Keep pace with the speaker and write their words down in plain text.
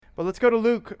Well, let's go to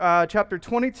Luke chapter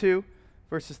 22,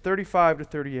 verses 35 to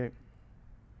 38.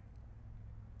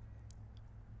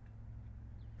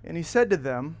 And he said to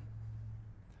them,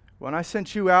 "When I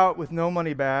sent you out with no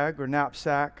money bag or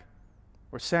knapsack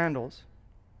or sandals,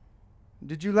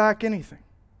 did you lack anything?"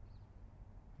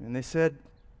 And they said,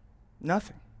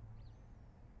 "Nothing."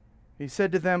 He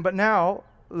said to them, "But now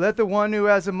let the one who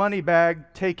has a money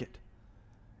bag take it,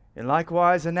 and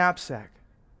likewise a knapsack.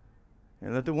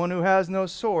 And let the one who has no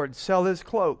sword sell his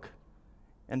cloak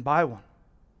and buy one.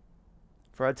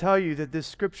 For I tell you that this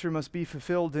scripture must be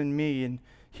fulfilled in me." And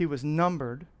he was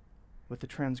numbered with the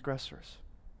transgressors.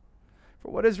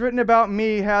 "For what is written about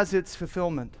me has its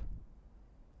fulfillment."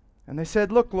 And they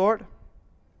said, "Look, Lord,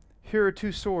 here are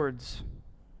 2 swords."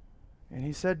 And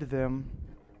he said to them,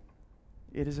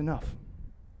 "It is enough."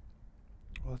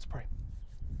 Well, let's pray.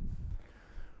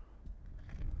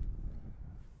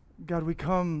 God, we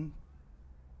come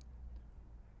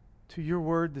to your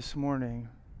word this morning,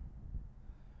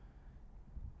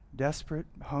 desperate,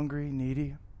 hungry,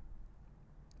 needy,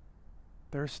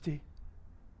 thirsty,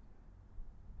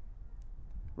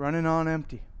 running on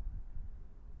empty.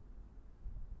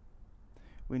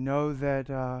 We know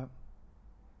that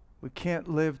we can't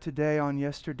live today on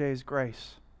yesterday's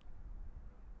grace.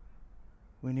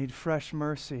 We need fresh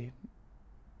mercy.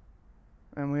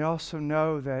 And we also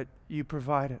know that you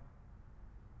provide it.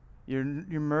 Your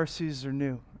mercies are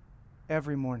new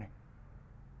every morning.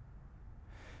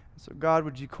 So God,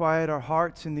 would you quiet our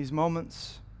hearts in these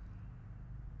moments?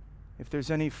 If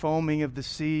there's any foaming of the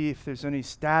sea, if there's any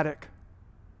static,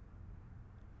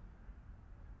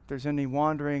 if there's any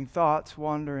wandering thoughts,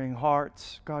 wandering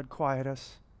hearts, God, quiet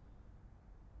us.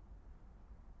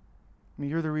 I mean,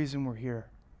 you're the reason we're here.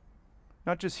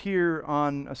 Not just here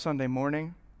on a Sunday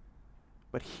morning,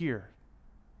 but here,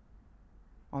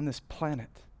 on this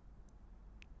planet.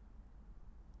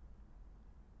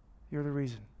 You're the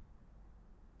reason.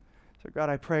 So God,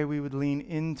 I pray we would lean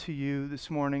into you this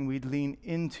morning. We'd lean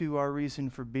into our reason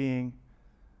for being.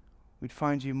 We'd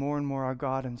find you more and more our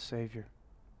God and Savior.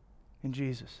 In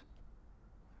Jesus.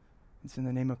 It's in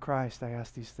the name of Christ I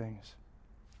ask these things.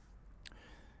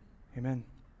 Amen.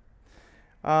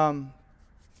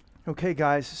 Okay,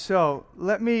 guys, so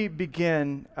let me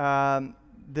begin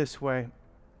this way.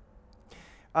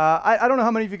 I don't know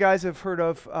how many of you guys have heard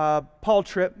of Paul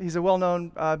Tripp. He's a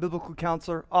well-known biblical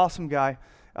counselor, awesome guy.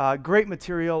 Great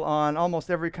material on almost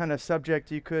every kind of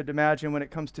subject you could imagine when it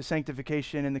comes to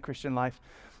sanctification in the Christian life.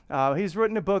 He's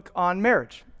written a book on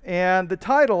marriage, and the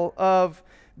title of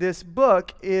this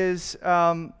book is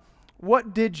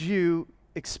What Did You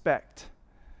Expect?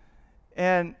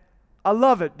 And I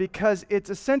love it because it's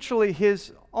essentially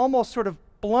his almost sort of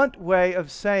blunt way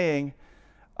of saying,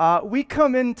 we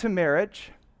come into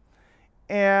marriage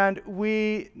and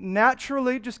we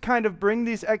naturally just kind of bring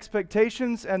these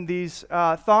expectations and these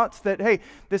thoughts that, hey,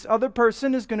 this other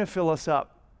person is going to fill us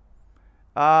up.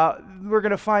 We're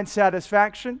going to find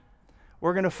satisfaction.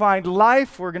 We're going to find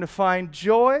life. We're going to find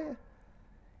joy.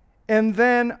 And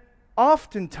then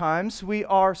oftentimes we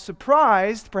are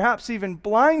surprised, perhaps even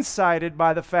blindsided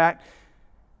by the fact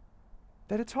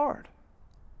that it's hard.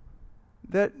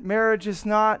 That marriage is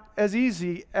not as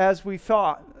easy as we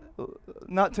thought.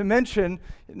 Not to mention,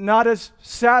 not as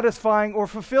satisfying or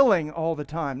fulfilling all the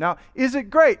time. Now, is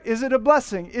it great? Is it a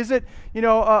blessing? Is it,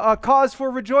 a cause for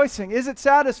rejoicing? Is it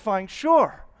satisfying?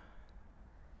 Sure.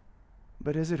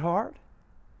 But is it hard?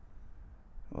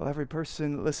 Well, every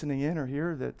person listening in or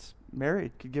here that's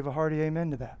married could give a hearty amen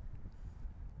to that.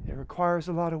 It requires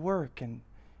a lot of work and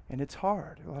it's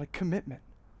hard, a lot of commitment.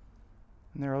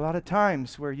 And there are a lot of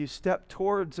times where you step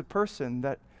towards a person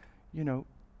that,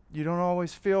 you don't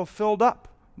always feel filled up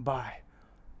by.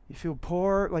 You feel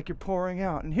like you're pouring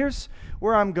out. And here's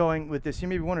where I'm going with this. You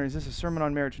may be wondering, is this a sermon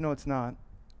on marriage? No, it's not.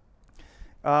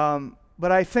 But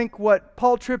I think what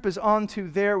Paul Tripp is onto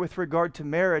there with regard to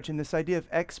marriage and this idea of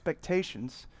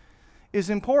expectations is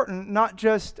important, not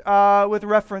just with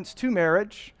reference to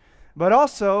marriage, but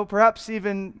also, perhaps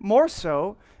even more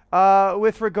so,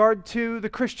 with regard to the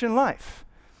Christian life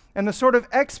and the sort of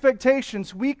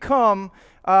expectations we come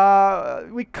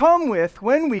with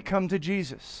when we come to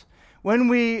Jesus. When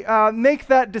we make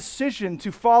that decision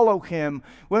to follow him,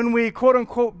 when we, quote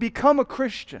unquote, become a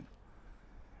Christian,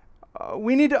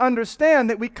 we need to understand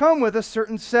that we come with a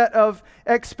certain set of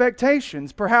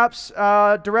expectations, perhaps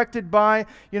directed by,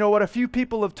 what a few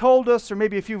people have told us, or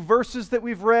maybe a few verses that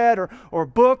we've read, or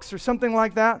books, or something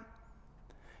like that.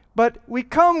 But we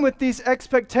come with these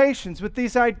expectations, with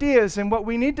these ideas, and what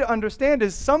we need to understand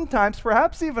is sometimes,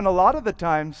 perhaps even a lot of the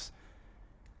times,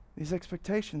 these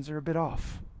expectations are a bit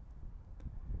off.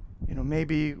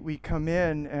 Maybe we come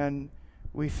in and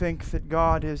we think that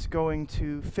God is going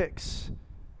to fix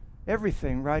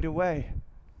everything right away.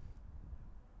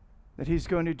 That he's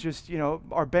going to just,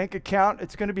 our bank account,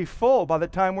 it's going to be full by the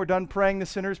time we're done praying the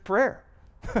sinner's prayer.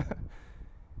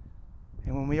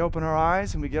 And when we open our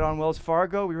eyes and we get on Wells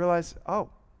Fargo, we realize, oh,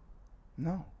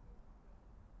 no.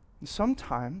 And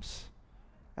sometimes,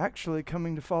 actually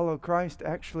coming to follow Christ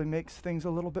actually makes things a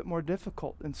little bit more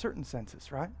difficult in certain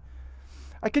senses, right?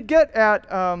 I could get at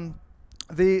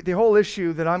the whole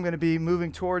issue that I'm going to be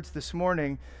moving towards this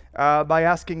morning by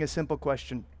asking a simple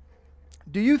question.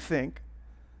 Do you think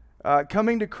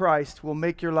coming to Christ will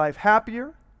make your life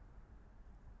happier,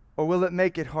 or will it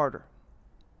make it harder?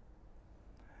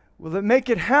 Will it make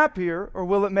it happier, or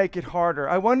will it make it harder?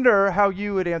 I wonder how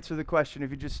you would answer the question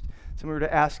if someone were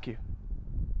to ask you.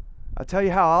 I'll tell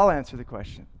you how I'll answer the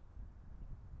question.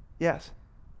 Yes.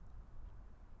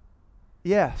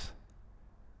 Yes.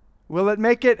 Will it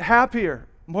make it happier,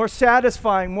 more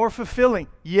satisfying, more fulfilling?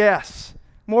 Yes.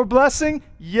 More blessing?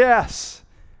 Yes.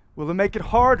 Will it make it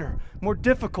harder, more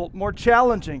difficult, more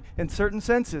challenging in certain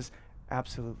senses?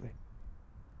 Absolutely.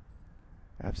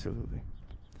 Absolutely.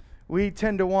 We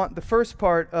tend to want the first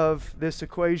part of this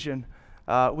equation.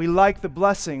 We like the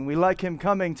blessing. We like him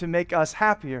coming to make us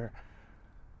happier.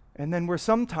 And then we're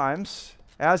sometimes,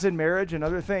 as in marriage and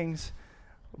other things,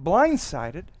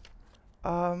 blindsided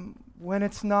when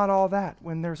it's not all that,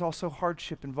 when there's also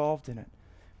hardship involved in it,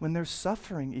 when there's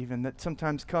suffering even that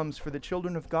sometimes comes for the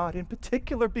children of God, in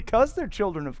particular because they're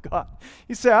children of God.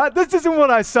 You say, this isn't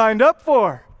what I signed up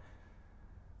for.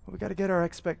 Well, we got to get our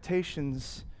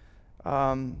expectations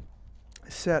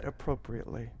set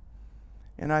appropriately.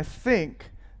 And I think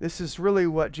this is really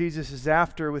what Jesus is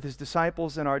after with his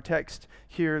disciples in our text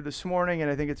here this morning,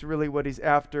 and I think it's really what he's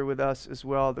after with us as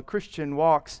well. The Christian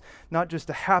walks not just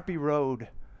a happy road,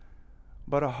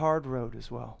 but a hard road as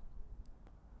well.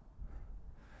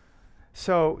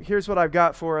 So here's what I've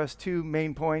got for us, 2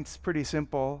 main points, pretty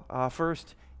simple.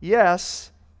 First,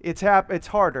 yes, it's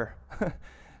harder.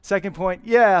 Second point,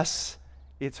 yes,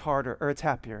 it's harder, or it's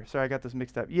happier. Sorry, I got this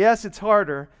mixed up. Yes, it's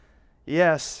harder.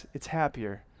 Yes, it's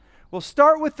happier. We'll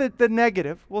start with the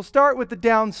negative. We'll start with the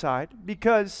downside,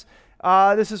 because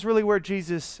this is really where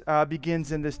Jesus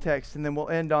begins in this text, and then we'll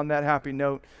end on that happy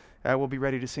note. We'll be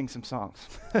ready to sing some songs.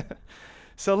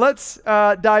 So let's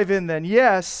dive in then.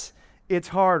 Yes, it's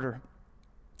harder.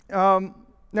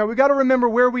 Now, we've got to remember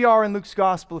where we are in Luke's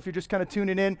gospel. If you're just kind of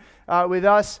tuning in with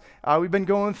us, we've been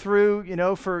going through,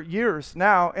 for years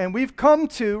now, and we've come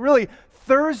to really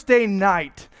Thursday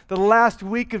night, the last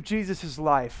week of Jesus'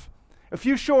 life. A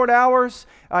few short hours,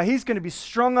 he's going to be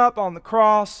strung up on the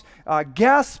cross,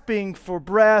 gasping for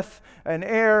breath and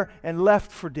air, and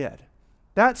left for dead.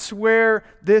 That's where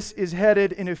this is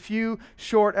headed in a few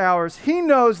short hours. He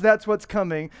knows that's what's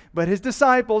coming, but his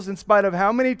disciples, in spite of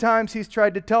how many times he's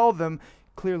tried to tell them,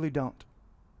 clearly don't.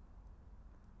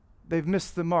 They've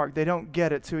missed the mark. They don't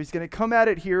get it. So he's going to come at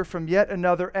it here from yet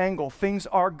another angle. Things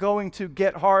are going to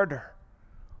get harder.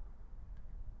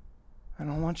 I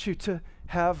don't want you to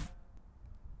have,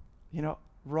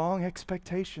 wrong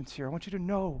expectations here. I want you to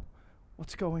know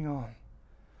what's going on.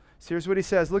 So here's what he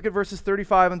says. Look at verses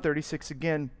 35 and 36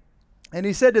 again. And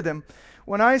he said to them,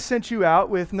 "When I sent you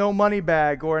out with no money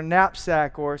bag or a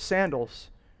knapsack or sandals,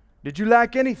 did you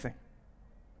lack anything?"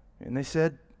 And they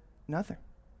said, "Nothing."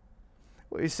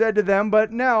 Well, he said to them,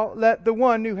 "But now let the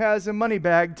one who has a money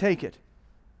bag take it,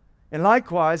 and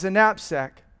likewise a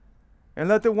knapsack. And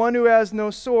let the one who has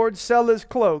no sword sell his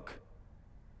cloak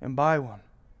and buy one."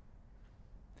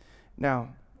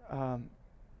 Now,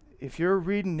 if you're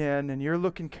reading in and you're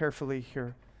looking carefully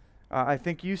here, I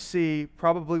think you see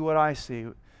probably what I see,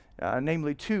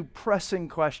 namely 2 pressing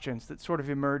questions that sort of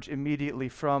emerge immediately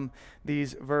from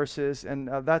these verses, and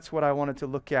that's what I wanted to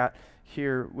look at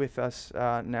here with us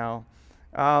now.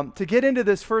 To get into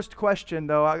this first question,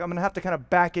 though, I'm going to have to kind of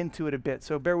back into it a bit,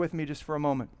 so bear with me just for a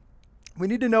moment. We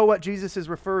need to know what Jesus is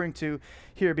referring to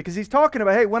here, because he's talking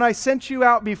about, hey, when I sent you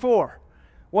out before,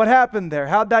 what happened there?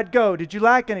 How'd that go? Did you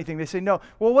lack anything? They say no.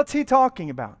 Well, what's he talking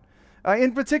about?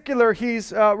 In particular,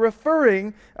 he's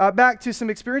referring back to some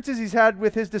experiences he's had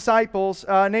with his disciples,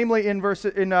 namely in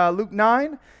Luke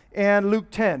 9 and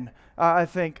Luke 10, I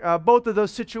think. Both of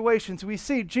those situations, we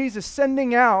see Jesus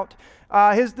sending out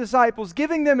his disciples,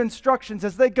 giving them instructions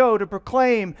as they go to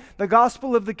proclaim the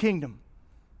gospel of the kingdom.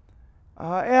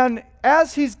 And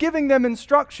as he's giving them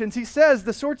instructions, he says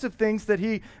the sorts of things that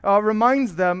he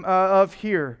reminds them of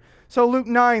here. So Luke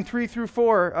 9, 3 through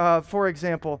 4, for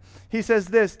example, he says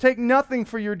this: "Take nothing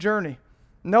for your journey,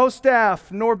 no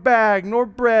staff, nor bag, nor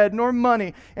bread, nor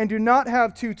money, and do not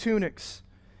have 2 tunics.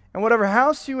 And whatever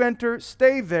house you enter,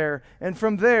 stay there, and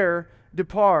from there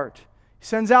depart. He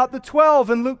sends out the 12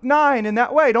 in Luke 9 in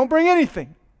that way. Don't bring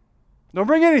anything. Don't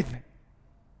bring anything.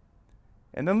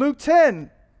 And then Luke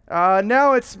 10,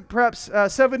 now it's perhaps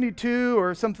 72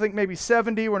 or something, maybe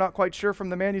 70. We're not quite sure from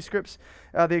the manuscripts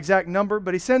the exact number.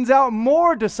 But he sends out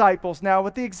more disciples now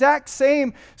with the exact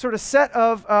same sort of set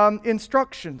of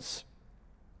instructions.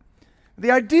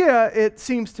 The idea, it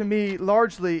seems to me,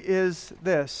 largely is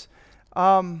this.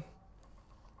 Don't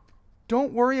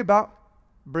worry about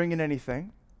bringing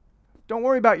anything. Don't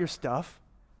worry about your stuff.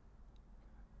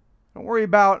 Don't worry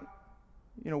about,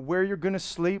 where you're going to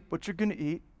sleep, what you're going to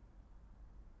eat.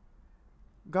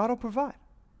 God will provide.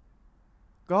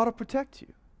 God will protect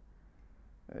you.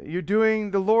 You're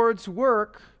doing the Lord's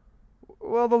work,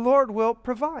 well, the Lord will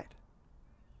provide,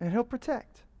 and He'll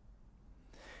protect.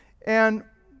 And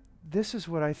this is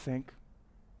what I think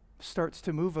starts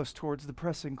to move us towards the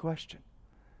pressing question.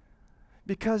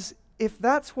 Because if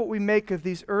that's what we make of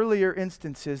these earlier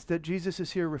instances that Jesus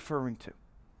is here referring to,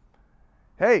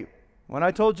 hey, when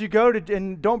I told you go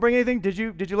and don't bring anything, did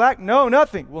you lack? No,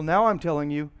 nothing. Well, now I'm telling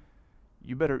you,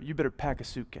 you better pack a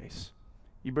suitcase.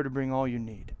 You better bring all you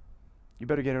need. You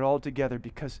better get it all together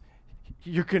because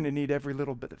you're going to need every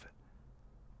little bit of it.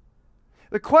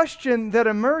 The question that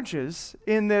emerges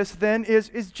in this then is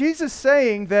Jesus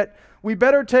saying that we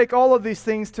better take all of these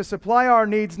things to supply our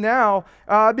needs now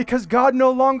because God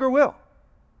no longer will?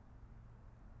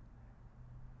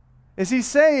 Is he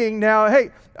saying now,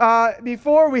 hey,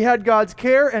 before we had God's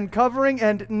care and covering,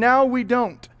 and now we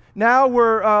don't. Now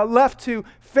we're left to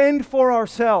fend for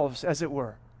ourselves, as it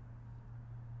were.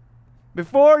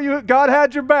 Before God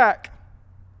had your back.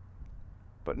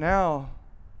 But now,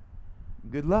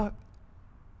 good luck.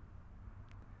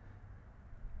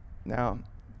 Now,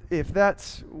 if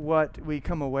that's what we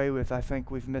come away with, I think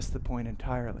we've missed the point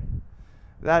entirely.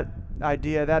 That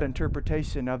idea, that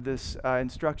interpretation of this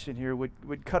instruction here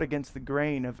would cut against the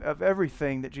grain of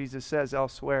everything that Jesus says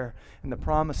elsewhere and the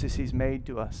promises He's made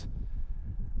to us.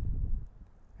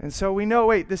 And so we know,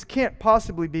 wait, this can't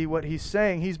possibly be what He's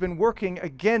saying. He's been working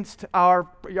against our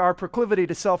proclivity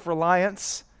to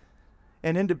self-reliance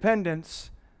and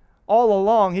independence all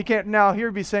along. He can't now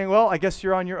here be saying, well, I guess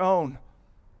you're on your own.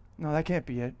 No, that can't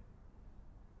be it.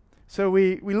 So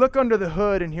we look under the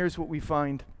hood, and here's what we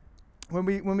find. When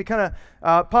we kind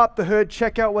of pop the hood,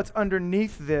 check out what's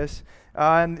underneath this,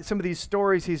 and some of these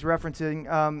stories he's referencing,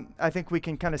 I think we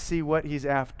can kind of see what he's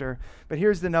after. But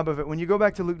here's the nub of it. When you go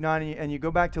back to Luke 9 and you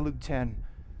go back to Luke 10,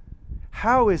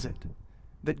 how is it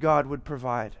that God would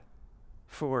provide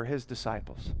for His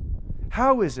disciples?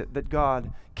 How is it that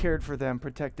God cared for them,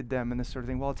 protected them, and this sort of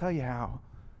thing? Well, I'll tell you how.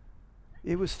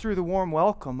 It was through the warm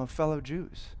welcome of fellow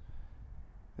Jews,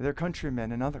 their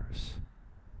countrymen and others.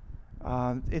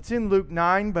 It's in Luke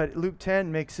 9, but Luke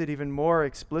 10 makes it even more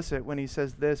explicit when he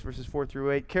says this, verses 4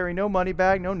 through 8. Carry no money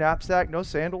bag, no knapsack, no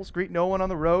sandals. Greet no one on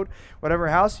the road. Whatever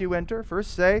house you enter,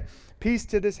 first say, peace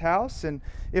to this house. And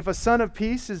if a son of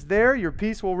peace is there, your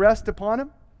peace will rest upon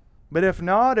him. But if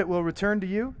not, it will return to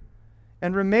you.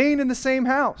 And remain in the same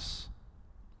house,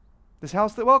 this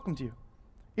house that welcomed you,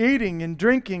 eating and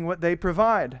drinking what they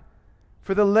provide.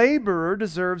 For the laborer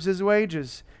deserves his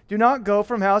wages. Do not go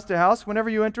from house to house. Whenever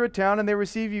you enter a town and they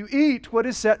receive you, eat what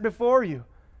is set before you.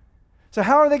 So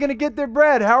how are they going to get their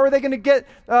bread? How are they going to get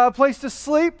a place to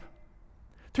sleep?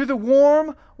 Through the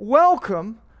warm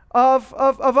welcome of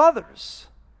others.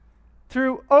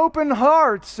 Through open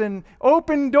hearts and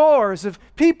open doors of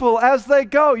people as they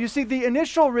go. You see, the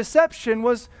initial reception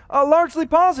was largely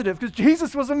positive because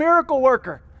Jesus was a miracle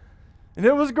worker. And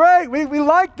it was great. We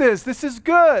like this. This is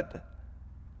good.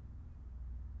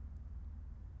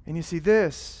 And you see,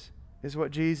 this is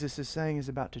what Jesus is saying is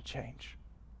about to change.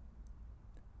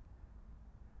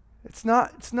 It's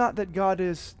not that God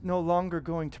is no longer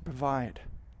going to provide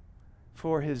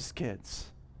for His kids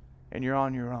and you're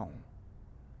on your own.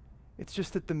 It's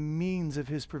just that the means of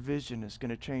His provision is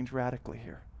going to change radically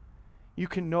here. You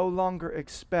can no longer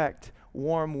expect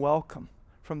warm welcome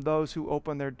from those who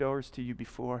opened their doors to you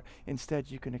before.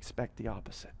 Instead, you can expect the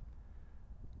opposite.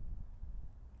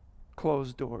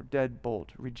 Closed door, deadbolt,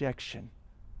 rejection.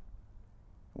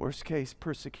 Worst case,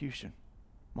 persecution,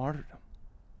 martyrdom.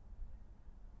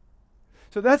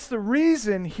 So that's the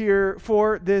reason here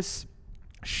for this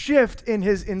shift in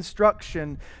His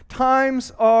instruction.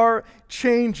 Times are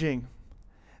changing.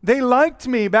 They liked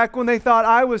me back when they thought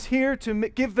I was here to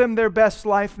give them their best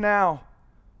life now.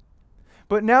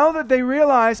 But now that they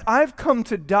realize I've come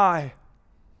to die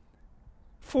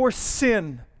for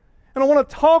sin, and I want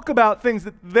to talk about things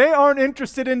that they aren't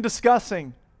interested in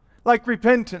discussing, like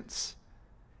repentance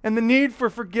and the need for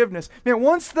forgiveness. Man,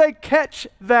 once they catch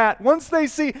that, once they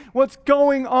see what's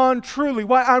going on truly,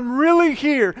 why I'm really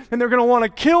here, and they're going to want to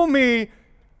kill me,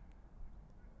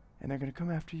 and they're going to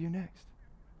come after you next.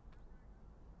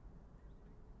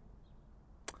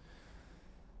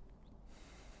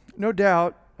 No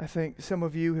doubt, I think some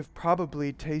of you have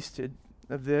probably tasted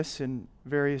of this in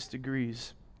various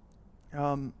degrees.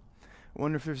 I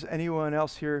wonder if there's anyone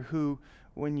else here who,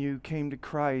 when you came to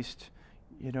Christ,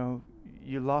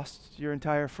 you lost your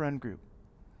entire friend group.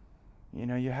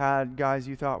 You had guys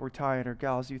you thought were tight or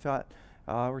gals you thought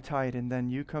were tight, and then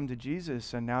you come to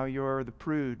Jesus, and now you're the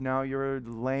prude, now you're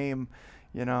the lame.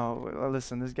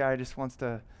 Listen, this guy just wants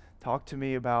to talk to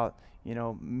me about,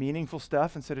 meaningful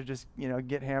stuff instead of just,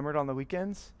 get hammered on the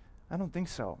weekends. I don't think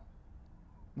so.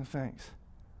 No thanks.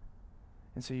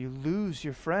 And so you lose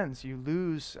your friends, you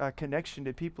lose connection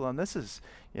to people, and this is,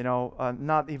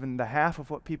 not even the half of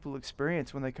what people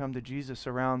experience when they come to Jesus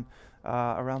around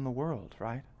the world,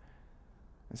 right?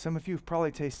 And some of you have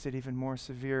probably tasted even more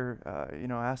severe,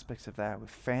 aspects of that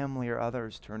with family or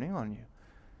others turning on you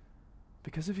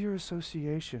because of your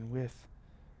association with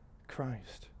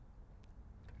Christ.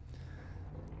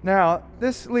 Now,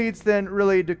 this leads then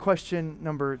really to question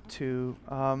number 2.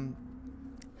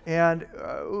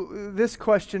 This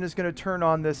question is going to turn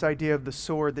on this idea of the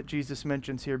sword that Jesus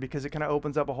mentions here, because it kind of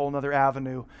opens up a whole other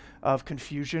avenue of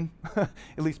confusion, at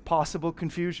least possible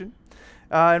confusion.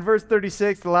 In verse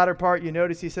 36, the latter part, you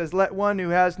notice he says, "Let one who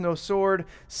has no sword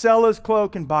sell his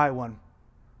cloak and buy one."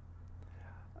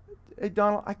 Hey,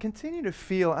 Donald, I continue to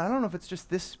feel, I don't know if it's just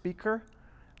this speaker,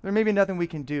 there may be nothing we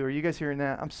can do. Are you guys hearing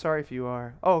that? I'm sorry if you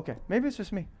are. Oh, okay. Maybe it's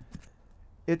just me.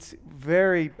 It's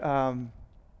very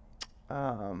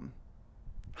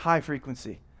high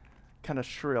frequency, kind of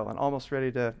shrill and almost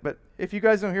ready to, but if you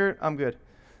guys don't hear it, I'm good.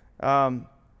 All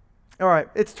right.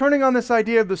 It's turning on this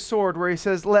idea of the sword where he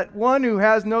says, "Let one who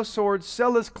has no sword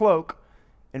sell his cloak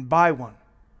and buy one."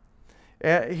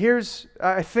 Here's,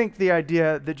 I think, the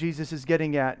idea that Jesus is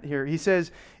getting at here. He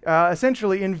says,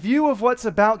 essentially, in view of what's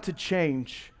about to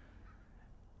change,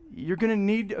 you're going to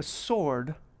need a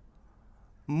sword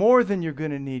more than you're going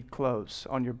to need clothes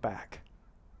on your back.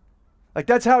 Like,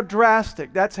 that's how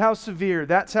drastic, that's how severe,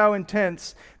 that's how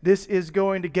intense this is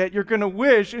going to get. You're going to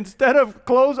wish, instead of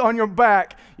clothes on your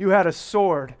back, you had a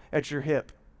sword at your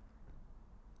hip.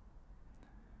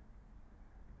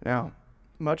 Now,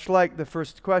 much like the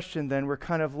first question, then, we're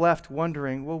kind of left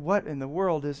wondering, well, what in the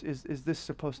world is this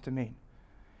supposed to mean?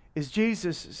 Is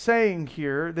Jesus saying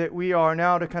here that we are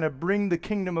now to kind of bring the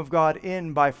kingdom of God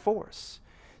in by force?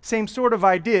 Same sort of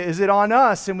idea. Is it on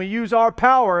us and we use our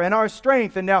power and our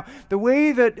strength? And now the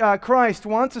way that Christ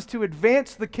wants us to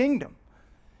advance the kingdom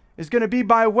is going to be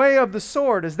by way of the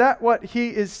sword. Is that what he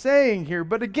is saying here?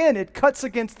 But again, it cuts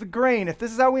against the grain. If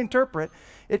this is how we interpret,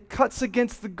 it cuts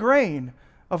against the grain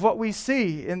of what we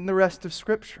see in the rest of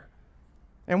Scripture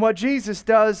and what Jesus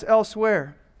does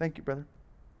elsewhere. Thank you, brother.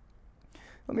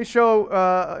 Let me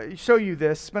show you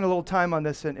this, spend a little time on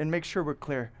this and make sure we're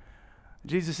clear.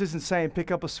 Jesus isn't saying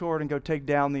pick up a sword and go take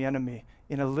down the enemy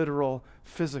in a literal,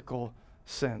 physical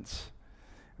sense.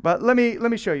 But let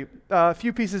me show you a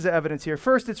few pieces of evidence here.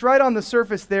 First, it's right on the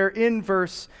surface there in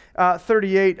verse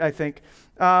 38, I think,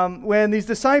 when these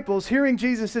disciples, hearing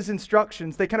Jesus'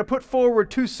 instructions, they kind of put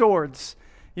forward 2 swords.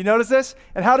 You notice this?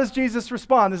 And how does Jesus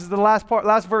respond? This is the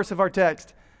last verse of our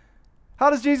text. How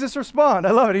does Jesus respond?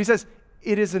 I love it. He says,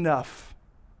 "It is enough."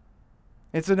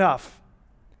 It's enough.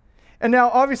 And now,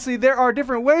 obviously, there are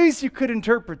different ways you could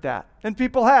interpret that. And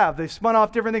people have. They've spun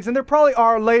off different things. And there probably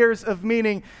are layers of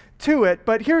meaning to it.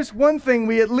 But here's one thing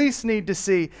we at least need to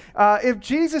see. If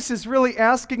Jesus is really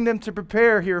asking them to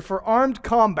prepare here for armed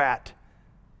combat,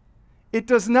 it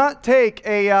does not take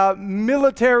a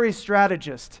military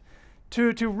strategist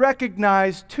to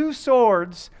recognize 2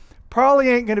 swords probably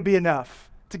ain't going to be enough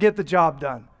to get the job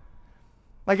done.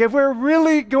 Like, if we're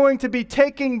really going to be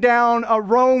taking down a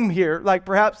Rome here, like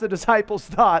perhaps the disciples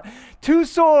thought, 2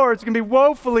 swords can be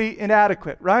woefully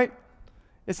inadequate, right?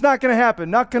 It's not going to happen,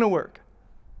 not going to work.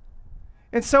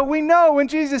 And so we know when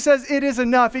Jesus says it is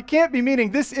enough, it can't be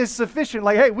meaning this is sufficient.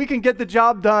 Like, hey, we can get the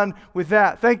job done with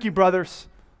that. Thank you, brothers.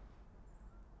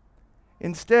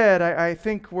 Instead, I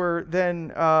think we're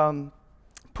then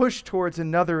pushed towards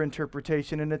another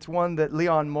interpretation, and it's one that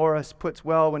Leon Morris puts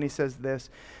well when he says this.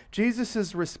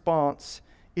 Jesus' response,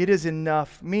 "It is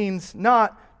enough," means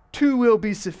not 2 will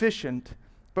be sufficient,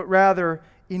 but rather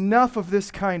enough of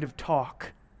this kind of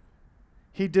talk.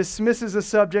 He dismisses a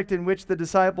subject in which the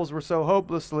disciples were so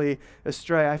hopelessly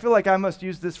astray. I feel like I must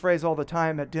use this phrase all the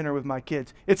time at dinner with my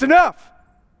kids. It's enough.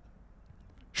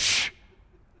 Shh.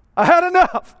 I had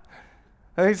enough.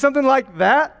 I think something like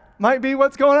that might be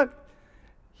what's going on.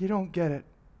 You don't get it,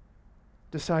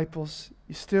 disciples.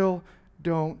 You still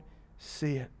don't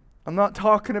see it. I'm not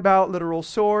talking about literal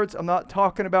swords. I'm not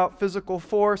talking about physical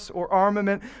force or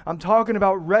armament. I'm talking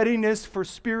about readiness for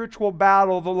spiritual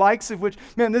battle, the likes of which,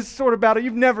 man, this sort of battle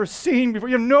you've never seen before.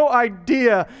 You have no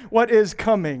idea what is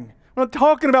coming. We're not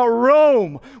talking about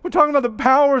Rome. We're talking about the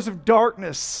powers of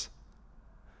darkness.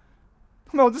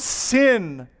 We're talking about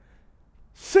sin,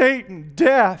 Satan,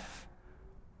 death.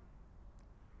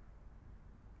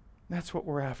 That's what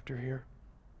we're after here.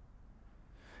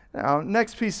 Now,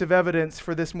 next piece of evidence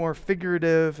for this more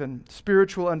figurative and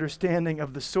spiritual understanding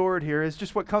of the sword here is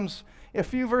just what comes a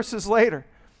few verses later.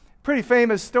 Pretty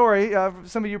famous story.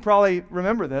 Some of you probably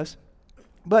remember this.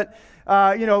 But,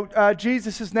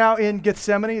 Jesus is now in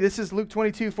Gethsemane. This is Luke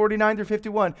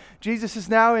 22:49-51. Jesus is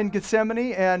now in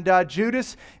Gethsemane, and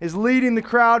Judas is leading the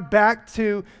crowd back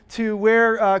to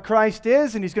where Christ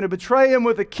is, and he's going to betray him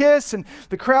with a kiss, and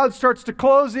the crowd starts to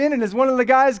close in, and as one of the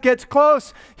guys gets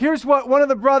close, here's what one of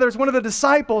the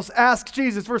disciples asks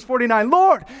Jesus, verse 49,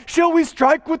 "Lord, shall we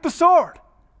strike with the sword?"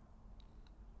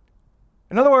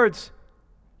 In other words,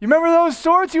 you remember those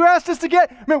swords you asked us to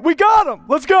get? Man, we got them.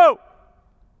 Let's go.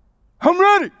 I'm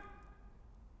ready.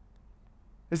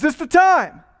 Is this the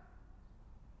time?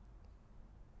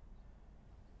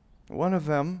 One of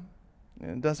them,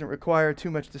 and it doesn't require too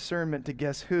much discernment to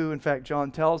guess who. In fact, John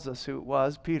tells us who it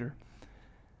was, Peter.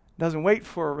 Doesn't wait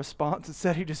for a response.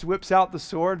 Instead, he just whips out the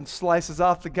sword and slices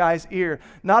off the guy's ear.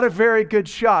 Not a very good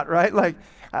shot, right? Like,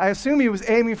 I assume he was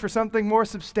aiming for something more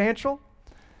substantial.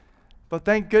 But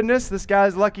thank goodness, this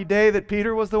guy's lucky day that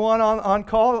Peter was the one on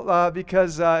call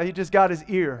because he just got his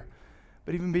ear.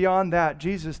 But even beyond that,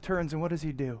 Jesus turns and what does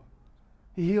he do?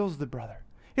 He heals the brother.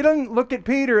 He doesn't look at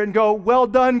Peter and go, "Well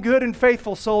done, good and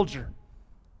faithful soldier."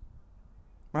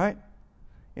 Right?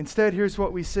 Instead, here's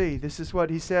what we see. This is what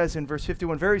he says in verse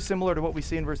 51, very similar to what we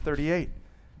see in verse 38.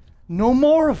 "No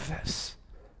more of this.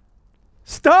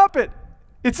 Stop it.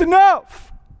 It's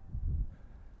enough.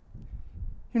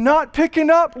 You're not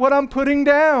picking up what I'm putting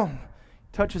down."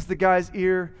 Touches the guy's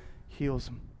ear, heals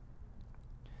him.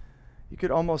 You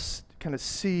could almost kind of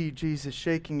see Jesus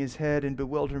shaking his head in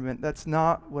bewilderment. That's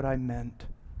not what I meant.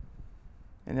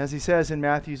 And as he says in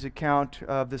Matthew's account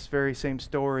of this very same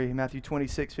story, Matthew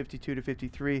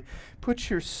 26:52-53, "Put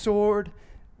your sword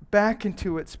back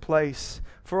into its place,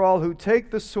 for all who take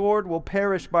the sword will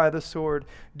perish by the sword.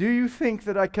 Do you think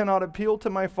that I cannot appeal to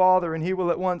my Father, and he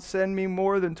will at once send me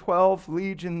more than 12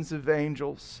 legions of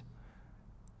angels?"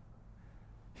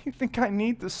 You think I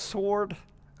need the sword?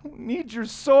 I don't need your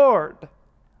sword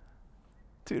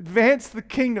to advance the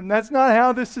kingdom. That's not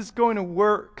how this is going to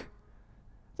work.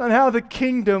 It's not how the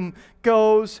kingdom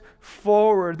goes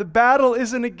forward. The battle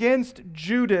isn't against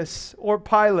Judas or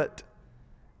Pilate,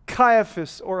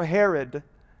 Caiaphas or Herod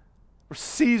or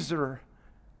Caesar.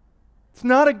 It's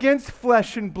not against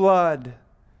flesh and blood.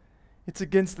 It's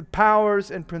against the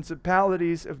powers and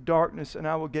principalities of darkness, and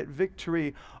I will get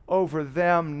victory over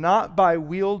them, not by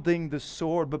wielding the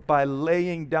sword, but by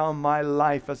laying down my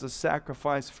life as a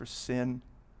sacrifice for sin,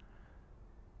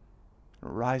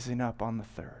 and rising up on the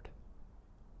third.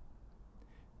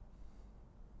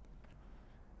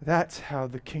 That's how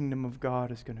the kingdom of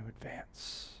God is going to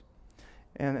advance.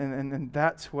 And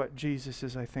that's what Jesus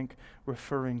is, I think,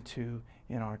 referring to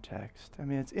in our text. I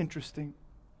mean, it's interesting.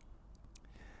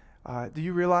 Do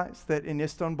you realize that in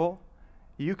Istanbul,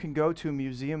 you can go to a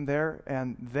museum there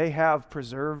and they have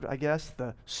preserved, I guess,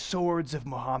 the swords of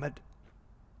Muhammad?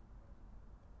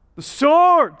 The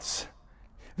swords!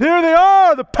 There they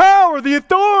are, the power, the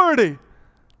authority.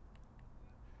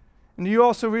 And you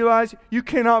also realize you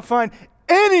cannot find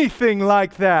anything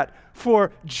like that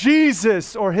for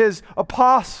Jesus or his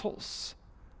apostles.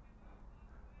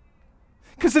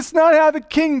 Because it's not how the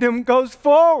kingdom goes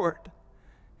forward.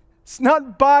 It's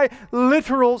not by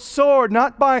literal sword,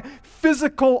 not by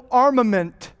physical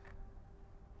armament.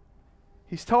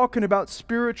 He's talking about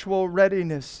spiritual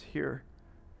readiness here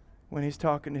when he's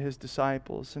talking to his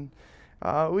disciples. And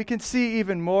we can see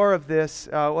even more of this.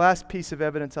 Last piece of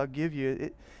evidence I'll give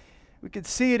you. We can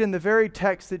see it in the very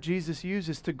text that Jesus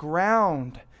uses to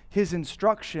ground his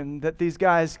instruction that these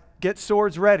guys get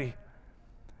swords ready.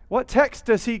 What text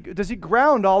does he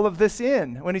ground all of this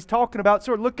in when he's talking about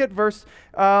sword? Look at verse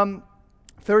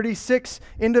 36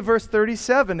 into verse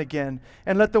 37 again.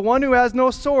 "And let the one who has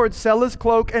no sword sell his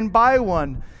cloak and buy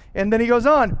one." And then he goes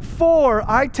on, "For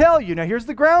I tell you," now here's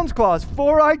the grounds clause,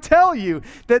 "For I tell you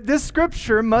that this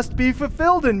scripture must be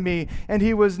fulfilled in me." And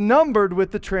he was numbered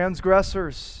with the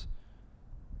transgressors.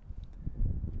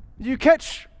 You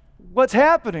catch what's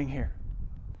happening here?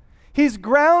 He's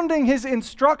grounding his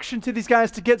instruction to these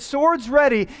guys to get swords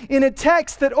ready in a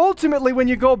text that ultimately, when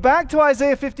you go back to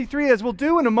Isaiah 53, as we'll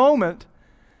do in a moment,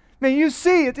 man, you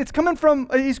see it's coming from,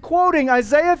 he's quoting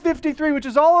Isaiah 53, which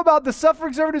is all about the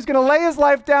suffering servant who's going to lay his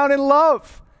life down in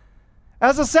love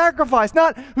as a sacrifice,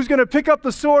 not who's going to pick up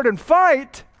the sword and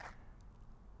fight.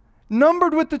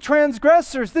 Numbered with the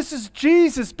transgressors. This is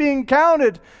Jesus being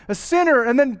counted a sinner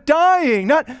and then dying,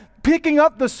 not picking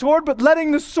up the sword, but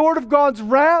letting the sword of God's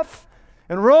wrath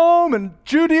and Rome and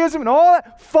Judaism and all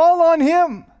that fall on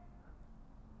him.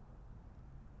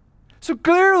 So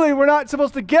clearly we're not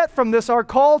supposed to get from this our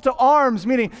call to arms,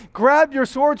 meaning grab your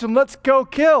swords and let's go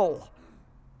kill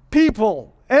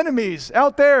people, enemies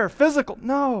out there, physical.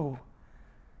 No.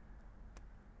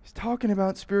 He's talking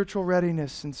about spiritual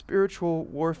readiness and spiritual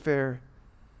warfare.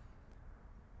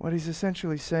 What he's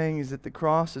essentially saying is that the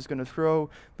cross is going to throw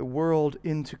the world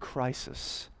into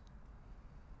crisis.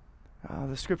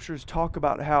 The scriptures talk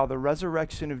about how the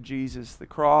resurrection of Jesus, the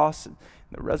cross, and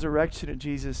the resurrection of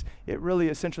Jesus, it really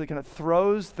essentially kind of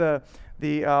throws the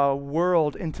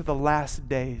world into the last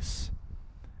days.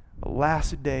 The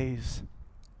last days.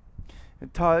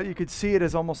 You could see it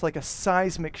as almost like a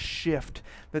seismic shift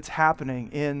that's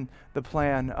happening in the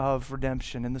plan of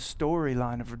redemption, in the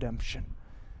storyline of redemption.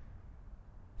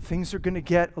 Things are going to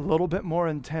get a little bit more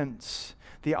intense.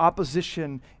 The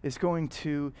opposition is going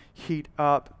to heat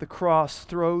up. The cross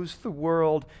throws the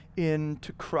world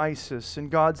into crisis. And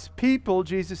God's people,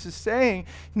 Jesus is saying,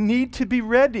 need to be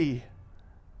ready.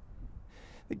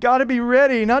 They got to be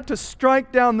ready not to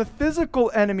strike down the physical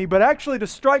enemy, but actually to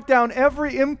strike down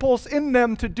every impulse in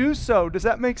them to do so. Does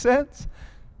that make sense?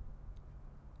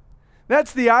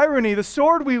 That's the irony. The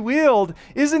sword we wield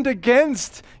isn't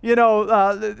against,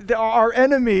 our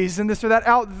enemies and this or that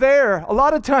out there. A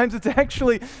lot of times it's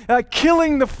actually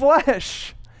killing the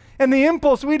flesh and the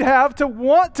impulse we'd have to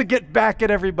want to get back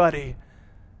at everybody.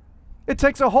 It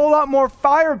takes a whole lot more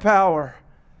firepower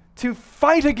to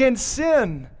fight against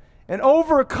sin and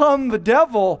overcome the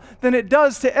devil than it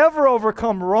does to ever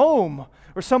overcome Rome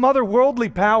or some other worldly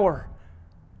power.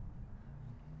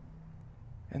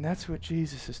 And that's what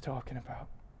Jesus is talking about.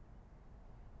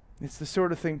 It's the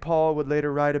sort of thing Paul would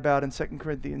later write about in 2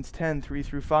 Corinthians 10,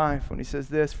 3-5, when he says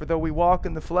this, "For though we walk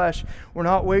in the flesh, we're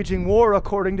not waging war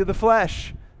according to the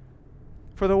flesh.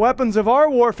 For the weapons of our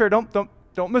warfare,"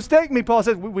 don't mistake me, Paul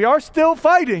says, we are still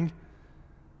fighting.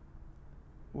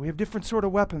 We have different sort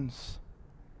of weapons.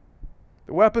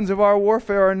 The weapons of our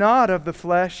warfare are not of the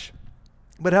flesh,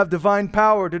 but have divine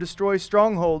power to destroy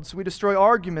strongholds. We destroy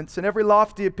arguments and every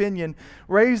lofty opinion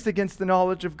raised against the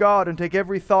knowledge of God, and take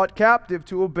every thought captive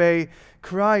to obey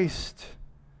Christ.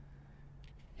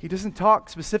 He doesn't talk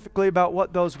specifically about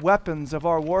what those weapons of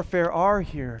our warfare are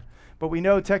here, but we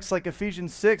know texts like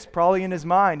Ephesians 6 probably in his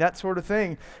mind, that sort of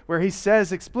thing, where he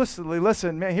says explicitly,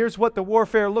 listen, man, here's what the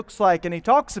warfare looks like, and he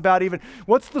talks about even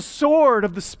what's the sword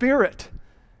of the Spirit.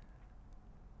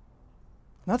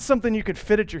 Not something you could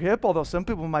fit at your hip, although some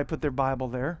people might put their Bible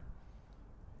there.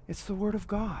 It's the Word of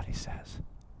God, he says.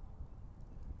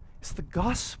 It's the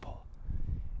gospel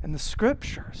and the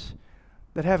scriptures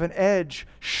that have an edge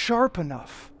sharp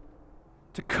enough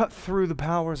to cut through the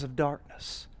powers of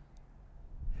darkness.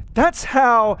 That's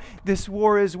how this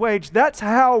war is waged. That's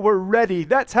how we're ready.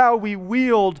 That's how we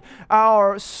wield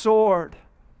our sword.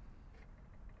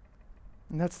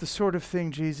 And that's the sort of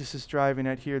thing Jesus is driving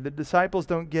at here. The disciples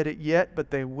don't get it yet, but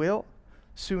they will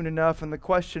soon enough. And the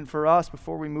question for us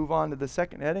before we move on to the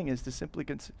second heading is to simply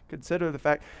consider the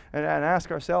fact and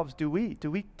ask ourselves, do we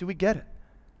get it?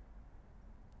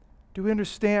 Do we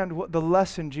understand what the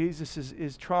lesson Jesus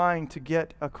is trying to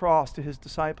get across to his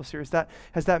disciples here?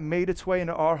 Has that made its way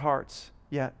into our hearts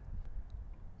yet?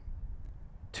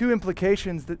 Two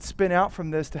implications that spin out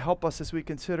from this to help us as we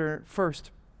consider.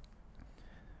 First,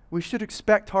 we should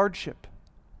expect hardship.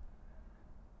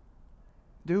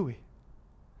 Do we?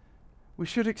 We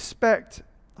should expect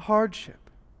hardship.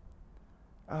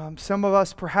 Some of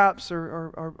us perhaps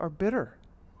are bitter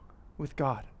with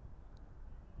God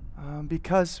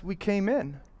because we came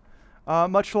in.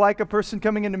 Much like a person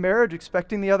coming into marriage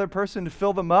expecting the other person to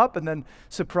fill them up and then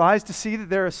surprised to see that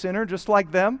they're a sinner just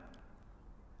like them.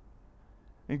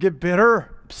 And get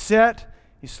bitter, upset.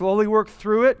 You slowly work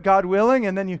through it, God willing,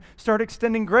 and then you start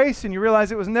extending grace and you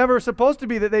realize it was never supposed to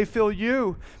be that they fill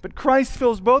you, but Christ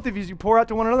fills both of you as you pour out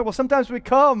to one another. Well, sometimes we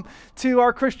come to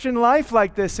our Christian life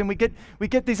like this and we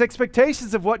get these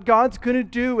expectations of what God's going to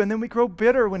do, and then we grow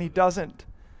bitter when he doesn't.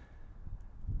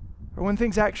 Or when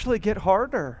things actually get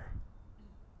harder.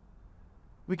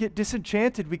 We get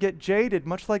disenchanted, we get jaded,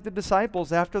 much like the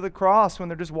disciples after the cross when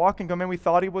they're just walking, going, man, we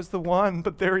thought he was the one,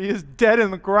 but there he is dead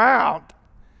in the ground.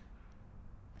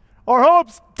 Our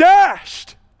hope's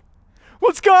dashed.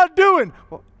 What's God doing?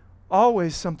 Well,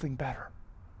 always something better.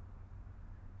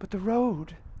 But the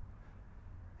road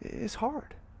is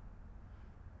hard.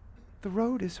 The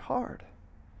road is hard.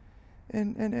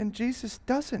 And Jesus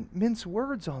doesn't mince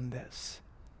words on this.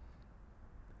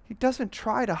 He doesn't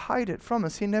try to hide it from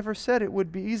us. He never said it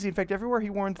would be easy. In fact, everywhere he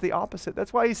warns the opposite.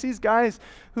 That's why he sees guys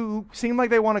who seem like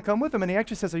they want to come with him, and he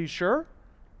actually says, "Are you sure?"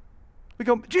 We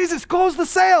go, "Jesus, close the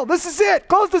sail. This is it.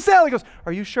 Close the sail." He goes,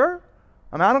 "Are you sure?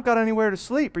 I don't got anywhere to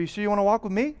sleep. Are you sure you want to walk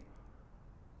with me?"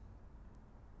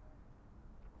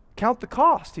 Count the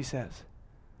cost, he says.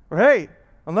 Or, "Hey,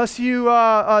 unless you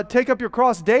take up your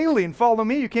cross daily and follow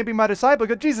me, you can't be my disciple." I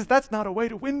go, "Jesus, that's not a way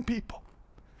to win people.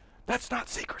 That's not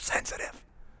seeker sensitive.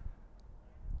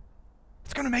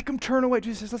 It's going to make them turn away."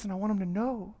 Jesus says, "Listen, I want them to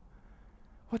know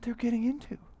what they're getting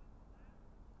into."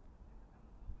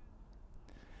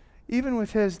 Even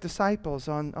with his disciples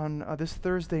on this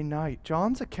Thursday night,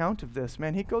 John's account of this,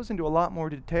 man, he goes into a lot more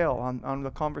detail on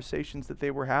the conversations that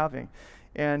they were having.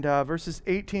 And verses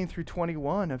 18 through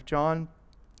 21 of John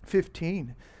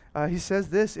 15, he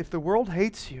says this: "If the world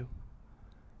hates you,"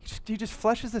 he just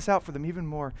fleshes this out for them even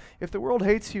more. "If the world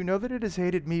hates you, know that it has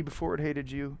hated me before it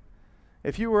hated you.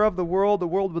 If you were of the world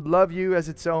would love you as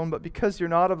its own, but because you're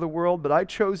not of the world, but I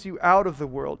chose you out of the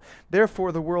world,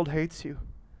 therefore the world hates you.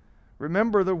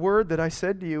 Remember the word that I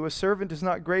said to you, a servant is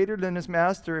not greater than his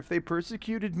master. If they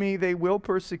persecuted me, they will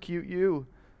persecute you.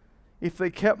 If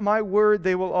they kept my word,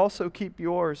 they will also keep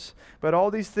yours. But all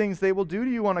these things they will do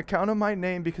to you on account of my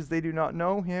name, because they do not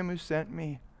know him who sent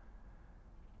me."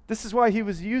 This is why he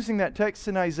was using that text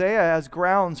in Isaiah as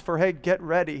grounds for, hey, get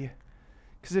ready.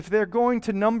 Because if they're going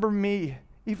to number me,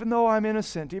 even though I'm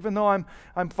innocent, even though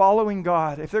I'm following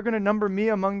God, if they're going to number me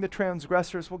among the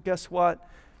transgressors, well, guess what?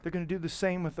 They're going to do the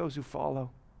same with those who follow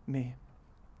me.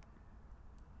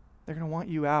 They're going to want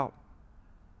you out.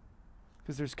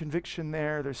 Because there's conviction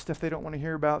there. There's stuff they don't want to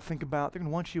hear about, think about. They're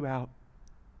going to want you out.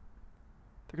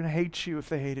 They're going to hate you if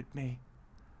they hated me.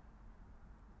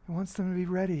 He wants them to be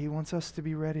ready. He wants us to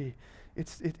be ready.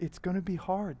 It's going to be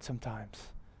hard sometimes.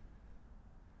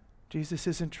 Jesus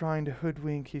isn't trying to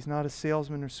hoodwink. He's not a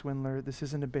salesman or swindler. This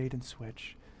isn't a bait and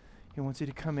switch. He wants you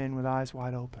to come in with eyes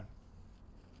wide open.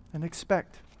 And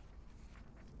expect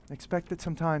that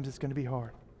sometimes it's going to be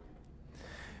hard.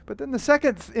 But then the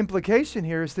second implication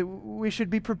here is that we should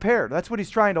be prepared. That's what he's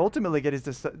trying to ultimately get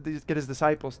his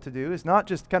disciples to do, is not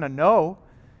just kind of know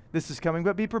this is coming,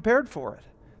 but be prepared for it.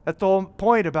 That's the whole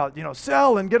point about,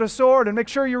 sell and get a sword and make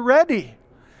sure you're ready.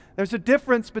 There's a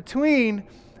difference between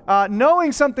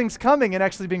knowing something's coming and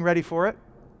actually being ready for it.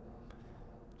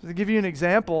 So to give you an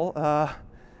example,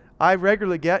 I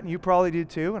regularly get, and you probably do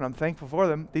too, and I'm thankful for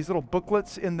them, these little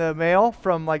booklets in the mail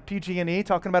from like PG&E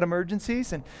talking about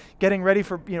emergencies and getting ready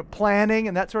for planning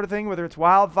and that sort of thing, whether it's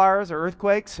wildfires or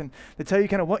earthquakes, and they tell you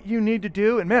kind of what you need to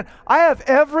do. And man, I have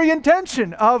every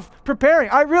intention of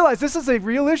preparing. I realize this is a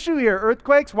real issue here.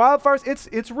 Earthquakes, wildfires,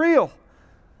 it's real.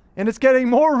 And it's getting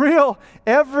more real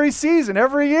every season,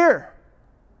 every year.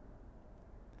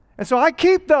 And so I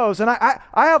keep those, and I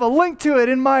have a link to it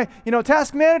in my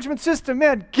task management system.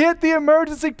 Man, get the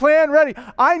emergency plan ready.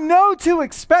 I know to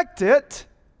expect it,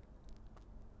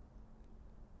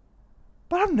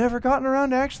 but I've never gotten around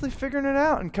to actually figuring it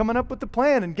out and coming up with the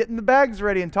plan and getting the bags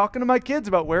ready and talking to my kids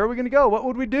about where are we going to go, what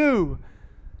would we do.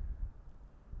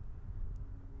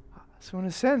 So in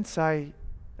a sense, I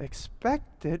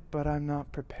expect it, but I'm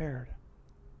not prepared.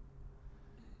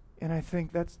 And I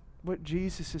think that's what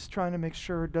Jesus is trying to make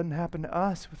sure doesn't happen to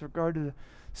us with regard to the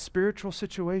spiritual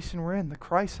situation we're in, the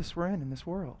crisis we're in this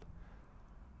world.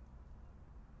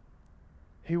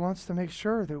 He wants to make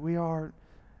sure that we are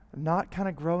not kind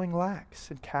of growing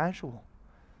lax and casual.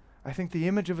 I think the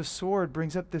image of a sword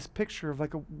brings up this picture of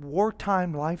like a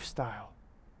wartime lifestyle.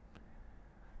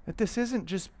 That this isn't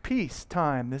just peace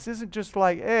time. This isn't just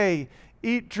like, hey,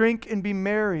 eat, drink, and be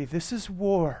merry. This is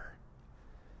war.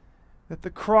 That the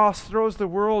cross throws the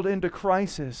world into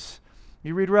crisis.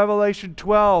 You read Revelation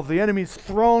 12, the enemy's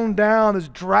thrown down this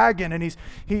dragon, and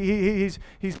he's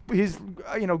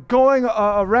going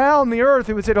around the earth.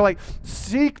 It would say to like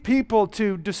seek people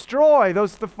to destroy the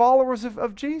followers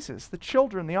of Jesus, the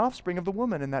children, the offspring of the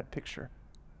woman in that picture.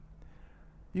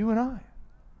 You and I.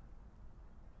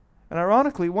 And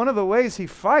ironically, one of the ways he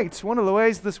fights, one of the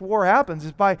ways this war happens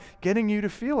is by getting you to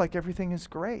feel like everything is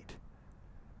great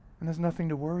and there's nothing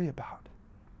to worry about.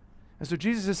 And so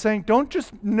Jesus is saying, don't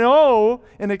just know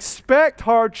and expect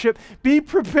hardship, be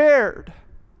prepared.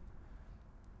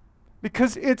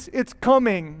 Because it's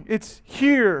coming, it's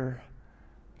here.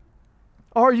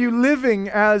 Are you living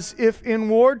as if in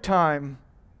wartime?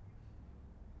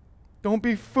 Don't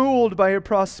be fooled by your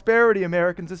prosperity,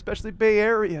 Americans, especially Bay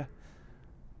Area.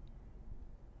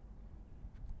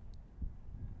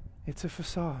 It's a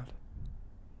facade.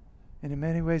 And in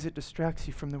many ways it distracts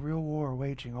you from the real war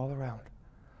waging all around.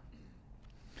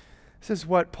 This is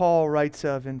what Paul writes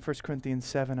of in 1 Corinthians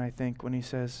 7, I think, when he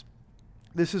says,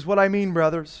 "This is what I mean,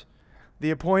 brothers.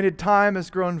 The appointed time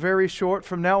has grown very short.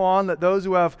 From now on, let those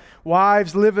who have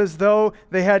wives live as though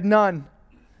they had none,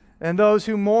 and those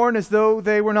who mourn as though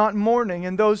they were not mourning,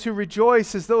 and those who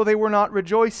rejoice as though they were not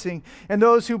rejoicing, and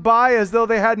those who buy as though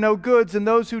they had no goods, and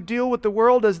those who deal with the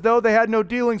world as though they had no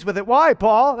dealings with it." Why,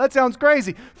 Paul? That sounds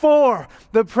crazy. "For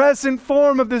the present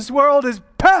form of this world is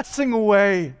passing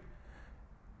away."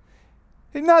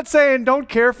 He's not saying don't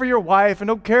care for your wife and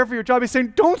don't care for your job. He's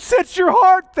saying don't set your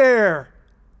heart there.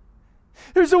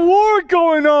 There's a war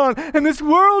going on, and this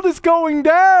world is going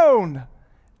down.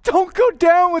 Don't go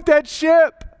down with that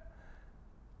ship.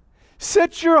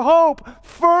 Set your hope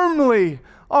firmly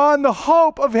on the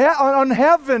hope of on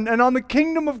heaven and on the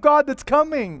kingdom of God that's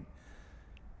coming.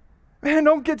 Man,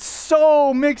 don't get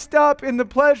so mixed up in the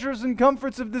pleasures and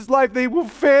comforts of this life. They will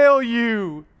fail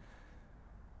you.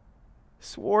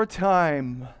 It's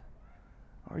wartime.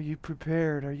 Are you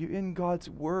prepared? Are you in God's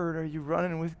word? Are you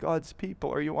running with God's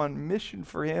people? Are you on mission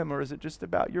for Him? Or is it just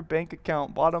about your bank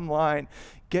account, bottom line,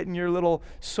 getting your little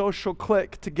social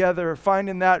clique together,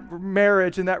 finding that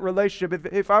marriage and that relationship?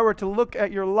 If I were to look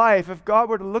at your life, if God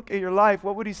were to look at your life,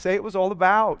 what would He say it was all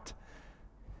about?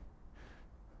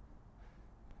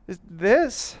 Is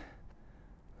this?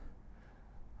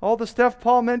 All the stuff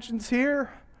Paul mentions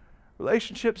here?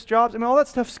 Relationships, jobs, I mean, all that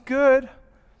stuff's good.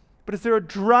 But is there a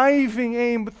driving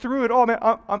aim through it all? Man,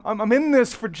 I'm in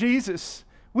this for Jesus,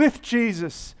 with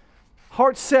Jesus,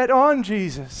 heart set on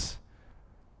Jesus.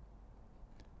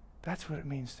 That's what it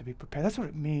means to be prepared. That's what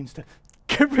it means to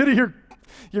get rid of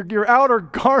your outer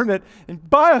garment and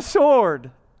buy a sword.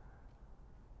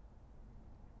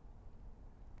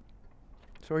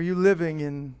 So are you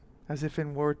living as if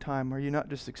in wartime? Are you not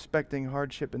just expecting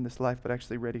hardship in this life, but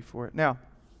actually ready for it? Now,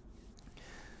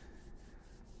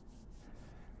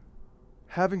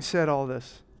 having said all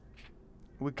this,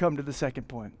 we come to the second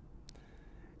point.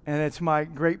 And it's my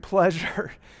great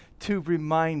pleasure to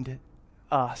remind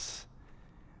us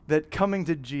that coming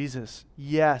to Jesus,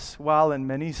 yes, while in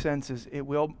many senses it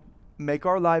will make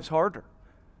our lives harder.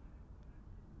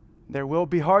 There will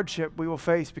be hardship we will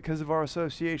face because of our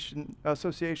association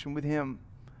with Him.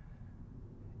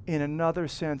 In another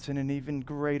sense, in an even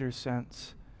greater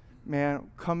sense, man,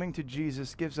 coming to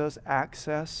Jesus gives us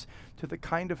access to the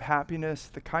kind of happiness,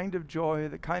 the kind of joy,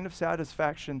 the kind of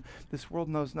satisfaction this world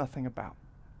knows nothing about.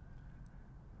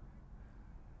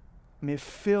 I mean, it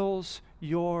fills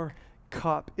your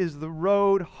cup. Is the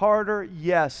road harder?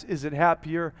 Yes. Is it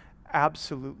happier?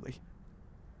 Absolutely.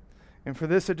 And for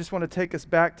this, I just want to take us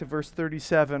back to verse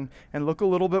 37 and look a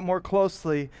little bit more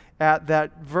closely at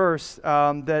that verse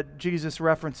that Jesus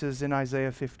references in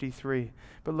Isaiah 53.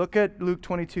 But look at Luke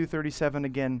 22:37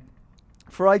 again.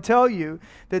 "For I tell you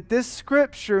that this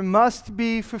scripture must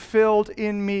be fulfilled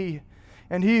in me.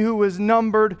 And he who was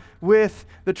numbered with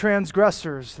the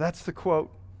transgressors." That's the quote.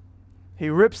 He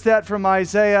rips that from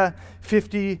Isaiah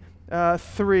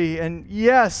 53. And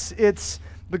yes, it's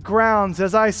the grounds,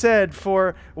 as I said,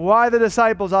 for why the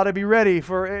disciples ought to be ready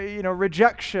for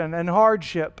rejection and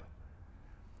hardship.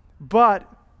 But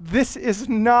this is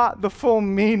not the full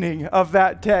meaning of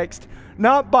that text.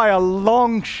 Not by a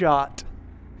long shot.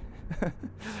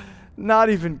 Not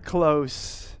even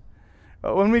close.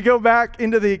 When we go back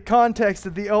into the context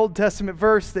of the Old Testament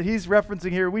verse that he's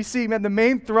referencing here, we see, man, the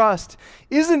main thrust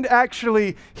isn't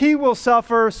actually, he will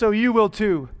suffer, so you will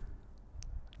too.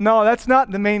 No, that's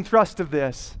not the main thrust of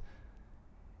this.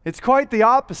 It's quite the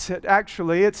opposite,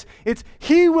 actually. It's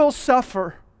he will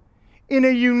suffer in a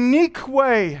unique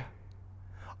way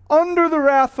under the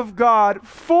wrath of God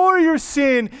for your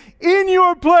sin in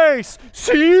your place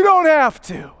so you don't have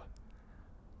to.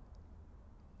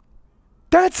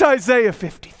 That's Isaiah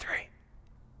 53.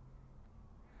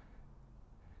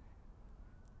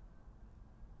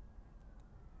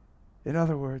 In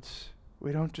other words,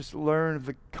 we don't just learn of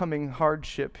the coming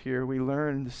hardship here, we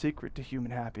learn the secret to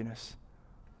human happiness.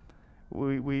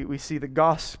 We see the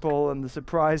gospel and the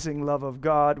surprising love of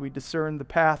God. We discern the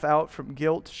path out from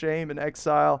guilt, shame, and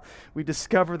exile. We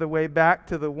discover the way back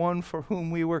to the one for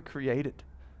whom we were created.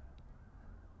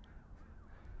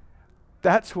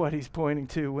 That's what he's pointing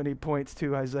to when he points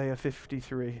to Isaiah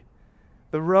 53.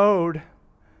 The road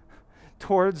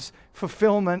towards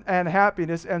fulfillment and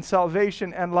happiness and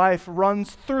salvation and life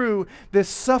runs through this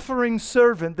suffering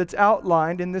servant that's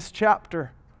outlined in this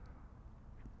chapter.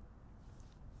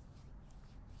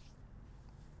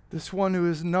 This one who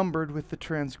is numbered with the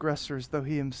transgressors, though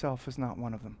he himself is not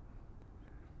one of them.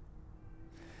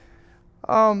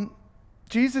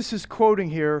 Jesus is quoting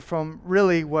here from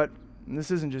really what, and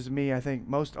this isn't just me, I think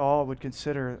most all would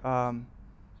consider,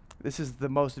 this is the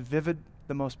most vivid,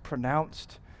 the most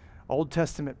pronounced Old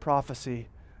Testament prophecy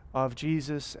of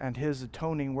Jesus and his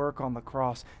atoning work on the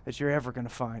cross that you're ever going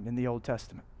to find in the Old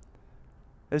Testament.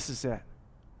 This is it.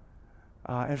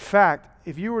 In fact,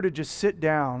 if you were to just sit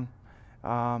down,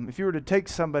 if you were to take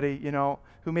somebody,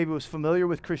 who maybe was familiar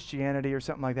with Christianity or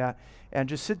something like that, and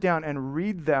just sit down and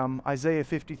read them Isaiah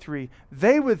 53,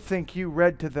 they would think you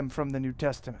read to them from the New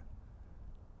Testament.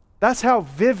 That's how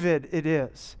vivid it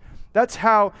is. That's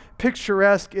how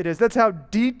picturesque it is. That's how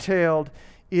detailed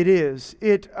it is.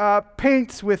 It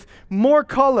paints with more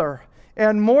color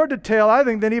and more detail, I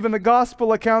think, than even the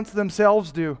gospel accounts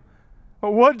themselves do.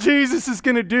 What Jesus is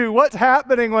going to do, what's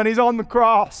happening when he's on the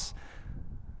cross.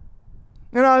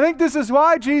 And I think this is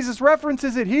why Jesus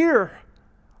references it here.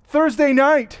 Thursday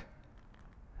night.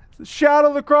 The shadow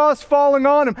of the cross falling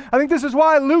on him. I think this is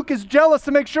why Luke is jealous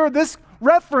to make sure this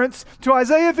reference to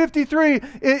Isaiah 53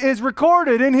 is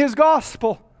recorded in his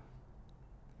gospel.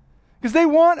 Because they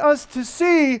want us to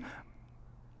see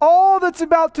all that's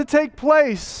about to take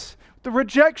place. The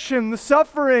rejection, the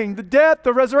suffering, the death,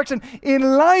 the resurrection,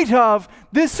 in light of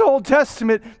this Old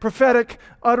Testament prophetic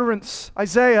utterance.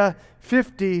 Isaiah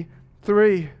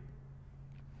 53.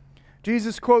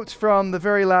 Jesus quotes from the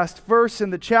very last verse in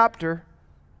the chapter,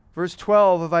 verse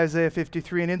 12 of Isaiah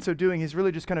 53, and in so doing, he's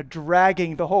really just kind of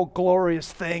dragging the whole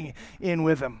glorious thing in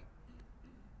with him.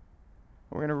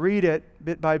 We're going to read it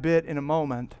bit by bit in a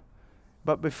moment.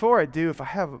 But before I do,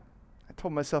 I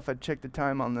told myself I'd check the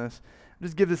time on this. I'll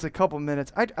just give this a couple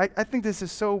minutes. I think this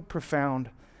is so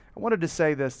profound. I wanted to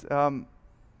say this. I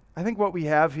think what we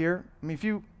have here, if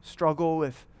you struggle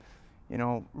with,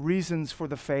 reasons for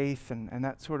the faith and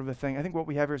that sort of a thing, I think what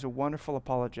we have here is a wonderful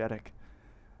apologetic.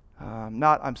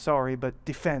 But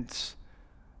defense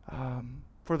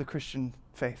for the Christian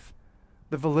faith,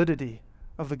 the validity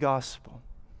of the gospel.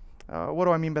 What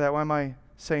do I mean by that? Why am I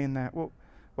saying that? Well,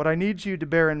 what I need you to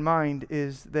bear in mind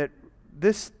is that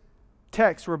this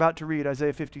text we're about to read,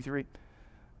 Isaiah 53,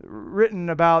 written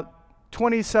about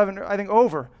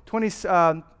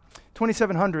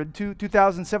 2,700 to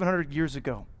 2,700 years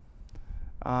ago,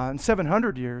 and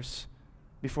 700 years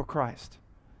before Christ.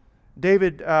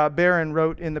 David Barron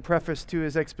wrote in the preface to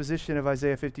his exposition of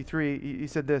Isaiah 53, he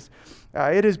said this,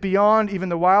 "It is beyond even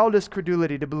the wildest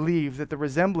credulity to believe that the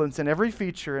resemblance in every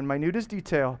feature and minutest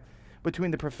detail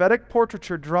between the prophetic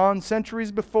portraiture drawn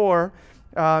centuries before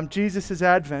Jesus'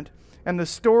 advent and the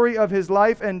story of his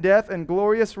life and death and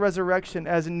glorious resurrection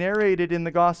as narrated in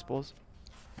the Gospels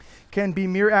can be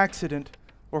mere accident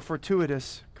or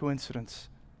fortuitous coincidence."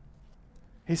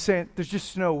 He's saying there's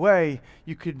just no way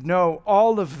you could know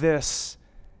all of this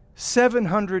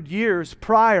 700 years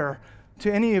prior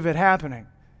to any of it happening.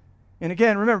 And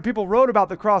again, remember, people wrote about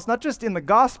the cross, not just in the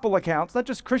gospel accounts, not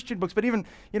just Christian books, but even,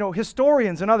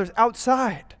 historians and others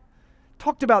outside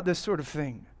talked about this sort of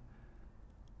thing.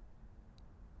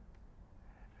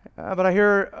 But I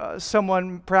hear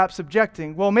someone perhaps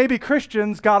objecting, well, maybe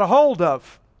Christians got a hold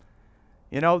of,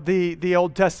 the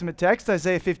Old Testament text,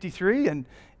 Isaiah 53,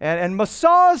 and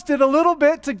massaged it a little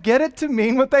bit to get it to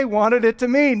mean what they wanted it to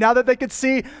mean. Now that they could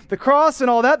see the cross and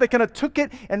all that, they kind of took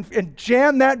it and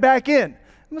jammed that back in.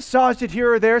 Massaged it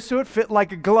here or there so it fit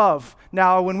like a glove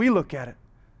now when we look at it.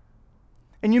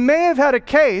 And you may have had a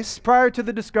case prior to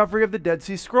the discovery of the Dead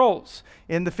Sea Scrolls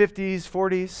in the 50s,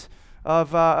 40s,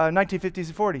 of 1950s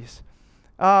and 40s.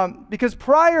 Because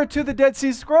prior to the Dead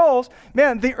Sea Scrolls,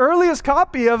 the earliest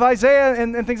copy of Isaiah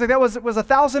and things like that was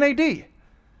 1000 AD. We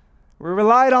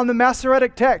relied on the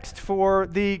Masoretic text for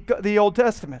the Old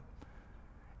Testament.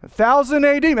 1000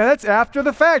 AD, that's after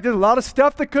the fact. There's a lot of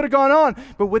stuff that could have gone on.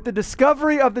 But with the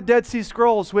discovery of the Dead Sea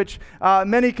Scrolls, which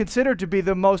many consider to be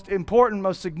the most important,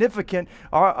 most significant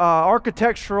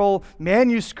architectural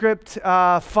manuscript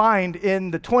find in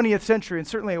the 20th century, and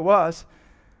certainly it was,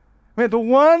 the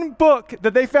one book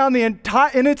that they found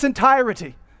in its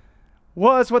entirety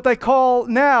was what they call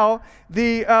now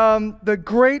the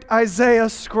Great Isaiah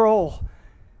Scroll.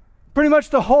 Pretty much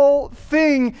the whole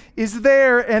thing is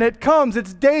there, and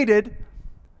it's dated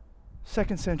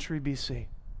 2nd century BC.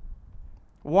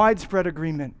 Widespread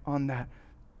agreement on that.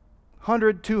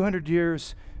 100, 200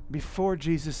 years before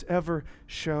Jesus ever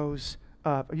shows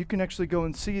up. You can actually go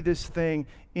and see this thing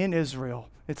in Israel.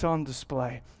 It's on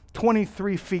display.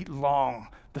 23 feet long,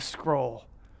 the scroll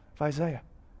of Isaiah.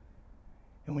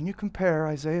 And when you compare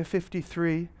Isaiah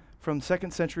 53 from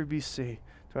 2nd century BC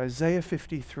to Isaiah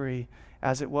 53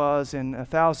 as it was in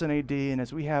 1000 AD and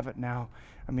as we have it now,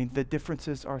 I mean, the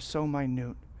differences are so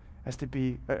minute as to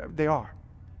be, they are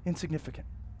insignificant.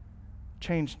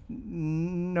 Changed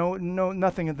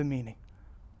nothing of the meaning.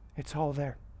 It's all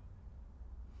there.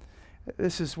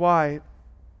 This is why,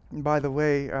 by the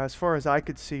way, as far as I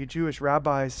could see, Jewish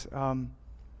rabbis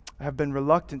have been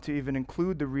reluctant to even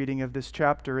include the reading of this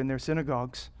chapter in their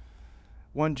synagogues.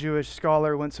 One Jewish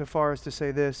scholar went so far as to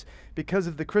say this: because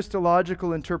of the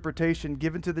Christological interpretation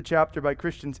given to the chapter by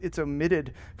Christians, it's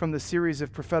omitted from the series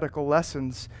of prophetical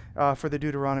lessons for the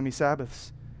Deuteronomy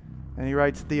Sabbaths. And he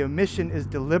writes, the omission is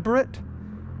deliberate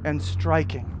and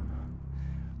striking.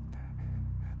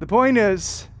 The point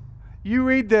is, you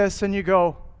read this and you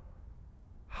go,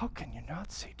 how can you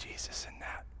not see Jesus in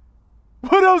that?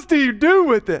 What else do you do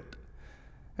with it?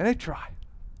 And they try.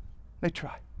 But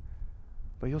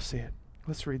you'll see it.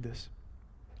 Let's read this.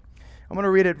 I'm going to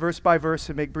read it verse by verse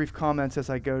and make brief comments as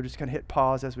I go. Just kind of hit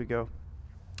pause as we go.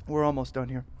 We're almost done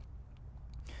here.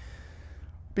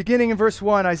 Beginning in verse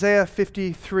 1, Isaiah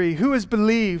 53. Who has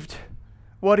believed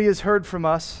what he has heard from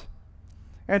us?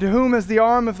 And to whom has the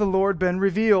arm of the Lord been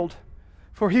revealed?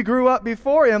 For he grew up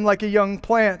before him like a young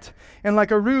plant, and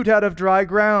like a root out of dry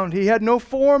ground. He had no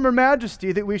form or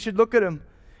majesty that we should look at him,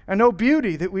 and no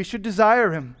beauty that we should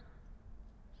desire him.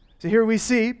 So here we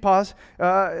see, pause,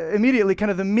 immediately kind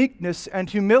of the meekness and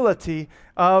humility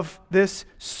of this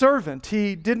servant.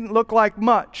 He didn't look like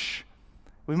much.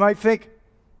 We might think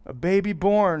a baby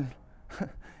born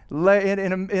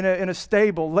in a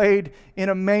stable, laid in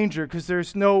a manger because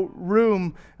there's no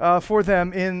room for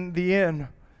them in the inn.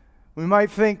 We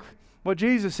might think what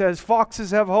Jesus says, foxes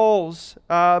have holes,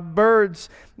 birds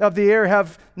of the air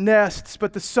have nests,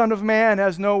 but the Son of Man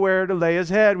has nowhere to lay his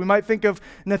head. We might think of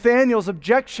Nathanael's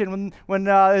objection when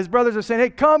his brothers are saying, hey,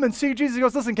 come and see Jesus. He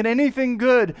goes, listen, can anything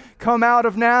good come out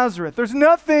of Nazareth? There's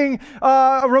nothing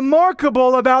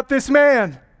remarkable about this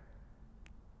man.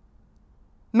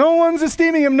 No one's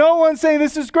esteeming him. No one's saying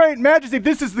this is great. Majesty,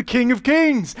 this is the King of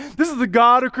Kings. This is the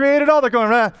God who created all. They're going,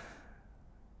 this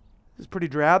is pretty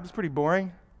drab. It's pretty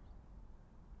boring.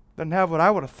 Doesn't have what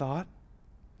I would have thought.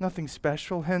 Nothing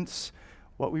special. Hence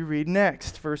what we read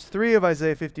next. Verse 3 of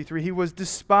Isaiah 53. He was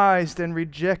despised and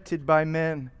rejected by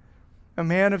men, a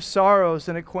man of sorrows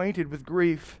and acquainted with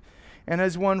grief. And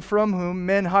as one from whom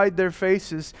men hide their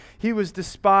faces, he was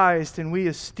despised and we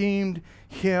esteemed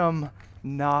him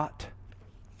not.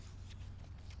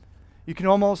 You can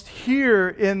almost hear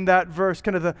in that verse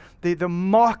kind of the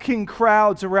mocking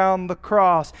crowds around the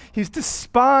cross. He's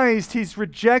despised, he's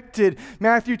rejected.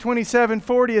 Matthew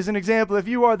 27:40 is an example. If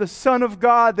you are the Son of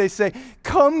God, they say,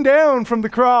 come down from the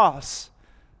cross.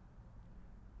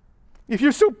 If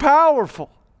you're so powerful,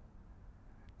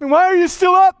 then why are you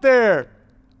still up there?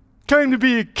 Claim to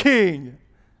be a king.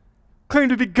 Claim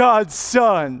to be God's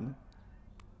son.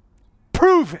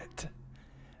 Prove it.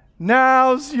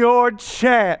 Now's your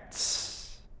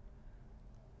chance.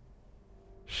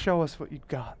 Show us what you've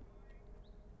got.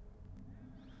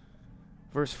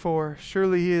 Verse 4,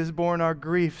 surely he has borne our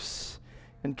griefs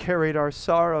and carried our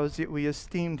sorrows, yet we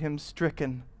esteemed him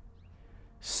stricken,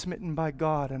 smitten by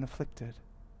God and afflicted.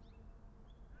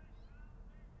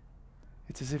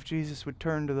 It's as if Jesus would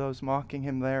turn to those mocking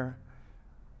him there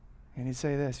and he'd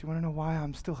say this, you want to know why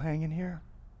I'm still hanging here?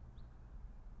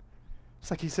 It's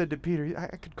like he said to Peter,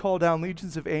 I could call down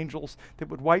legions of angels that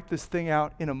would wipe this thing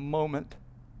out in a moment.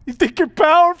 You think you're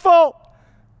powerful?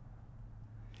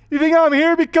 You think I'm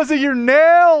here because of your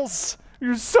nails,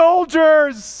 your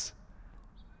soldiers?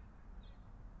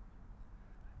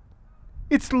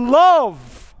 It's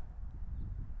love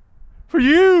for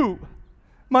you,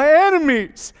 my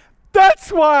enemies.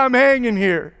 That's why I'm hanging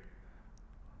here.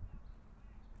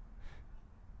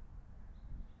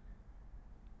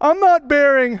 I'm not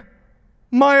bearing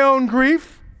my own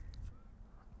grief.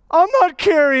 I'm not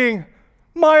carrying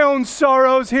my own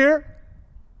sorrows here.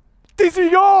 These are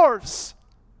yours.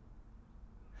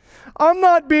 I'm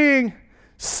not being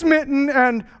smitten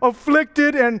and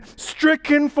afflicted and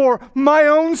stricken for my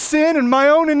own sin and my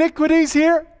own iniquities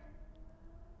here.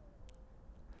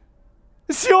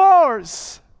 It's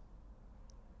yours.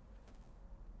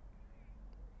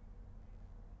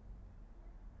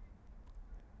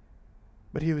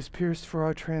 But he was pierced for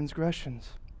our transgressions.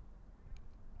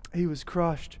 He was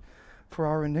crushed for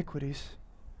our iniquities.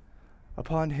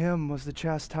 Upon him was the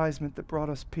chastisement that brought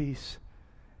us peace.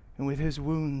 And with his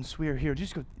wounds we are healed.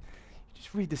 Just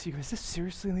read this. You go, is this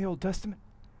seriously in the Old Testament?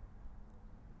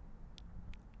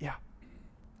 Yeah.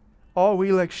 All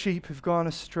we like sheep have gone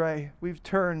astray. We've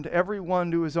turned every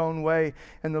one to his own way,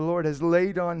 and the Lord has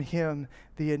laid on him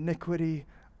the iniquity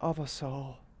of us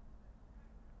all.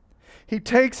 He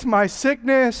takes my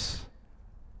sickness,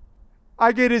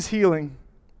 I get his healing.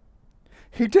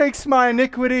 He takes my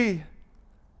iniquity,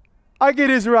 I get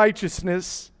his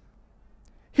righteousness.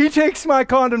 He takes my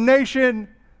condemnation,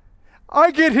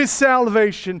 I get his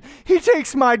salvation. He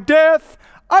takes my death,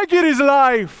 I get his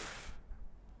life.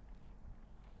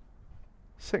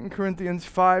 2 Corinthians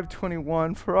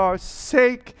 5:21, for our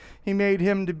sake he made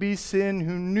him to be sin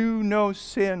who knew no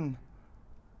sin,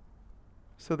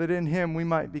 so that in him we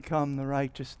might become the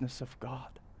righteousness of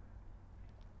God.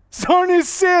 It's on his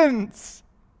sins,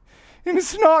 and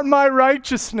it's not my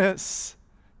righteousness.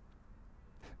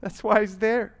 That's why he's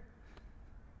there.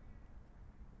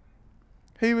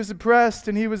 He was oppressed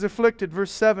and he was afflicted,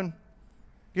 verse 7.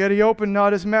 Yet he opened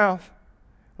not his mouth.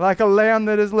 Like a lamb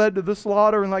that is led to the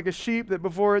slaughter, and like a sheep that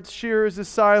before its shearers is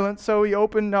silent, so he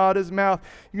opened not his mouth.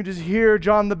 You can just hear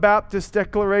John the Baptist's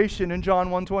declaration in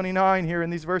John 1:29 here in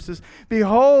these verses.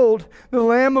 Behold, the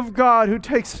Lamb of God who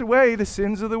takes away the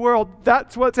sins of the world.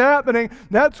 That's what's happening.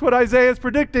 That's what Isaiah is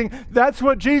predicting. That's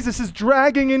what Jesus is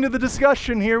dragging into the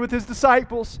discussion here with his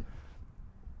disciples.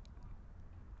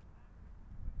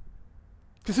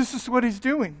 Because this is what he's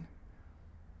doing.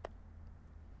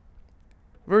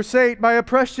 Verse 8, by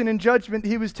oppression and judgment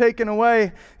he was taken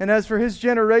away. And as for his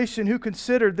generation, who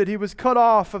considered that he was cut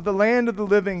off of the land of the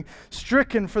living,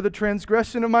 stricken for the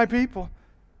transgression of my people.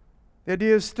 The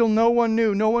idea is still no one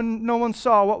knew. No one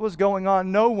saw what was going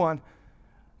on. No one.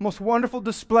 Most wonderful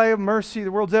display of mercy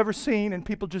the world's ever seen, and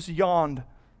people just yawned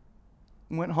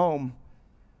and went home,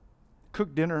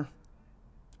 cooked dinner,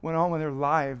 went on with their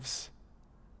lives.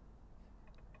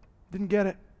 Didn't get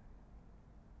it.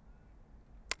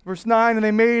 Verse 9, and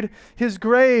they made his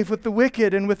grave with the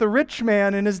wicked and with a rich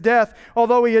man in his death,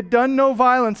 although he had done no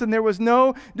violence and there was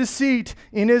no deceit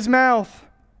in his mouth.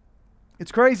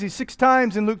 It's crazy. 6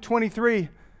 times in Luke 23,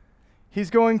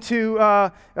 he's going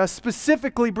to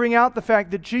specifically bring out the fact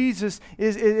that Jesus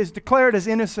is declared as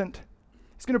innocent.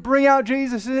 He's going to bring out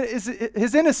Jesus,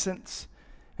 his innocence,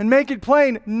 and make it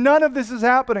plain none of this is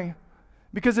happening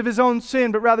because of his own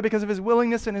sin, but rather because of his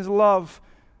willingness and his love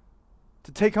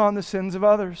to take on the sins of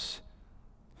others.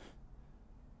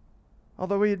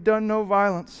 Although he had done no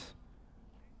violence,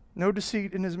 no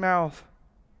deceit in his mouth,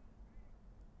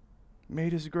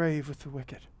 made his grave with the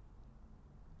wicked,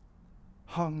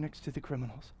 hung next to the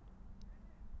criminals.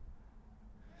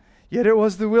 Yet it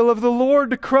was the will of the Lord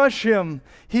to crush him.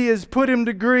 He has put him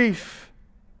to grief.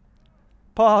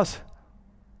 Pause.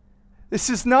 This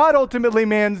is not ultimately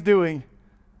man's doing.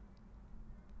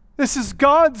 This is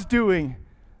God's doing.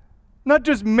 Not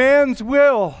just man's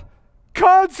will,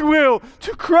 God's will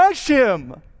to crush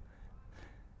him.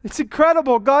 It's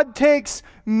incredible. God takes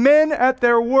men at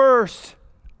their worst,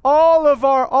 all of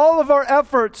our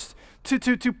efforts to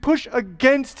push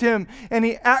against him, and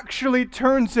he actually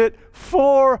turns it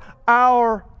for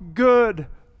our good.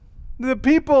 The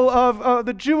people of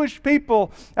the Jewish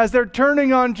people, as they're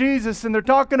turning on Jesus and they're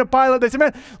talking to Pilate, they say,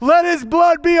 man, let his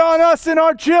blood be on us and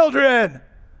our children.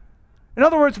 In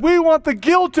other words, we want the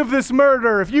guilt of this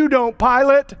murder if you don't,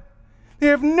 Pilate. They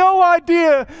have no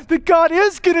idea that God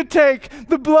is going to take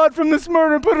the blood from this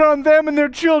murder and put it on them and their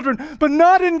children, but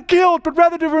not in guilt, but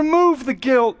rather to remove the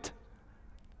guilt.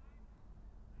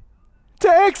 To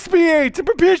expiate, to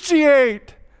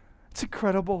propitiate. It's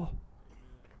incredible.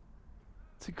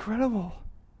 It's incredible.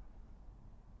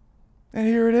 And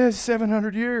here it is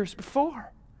 700 years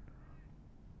before.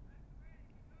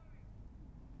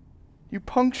 You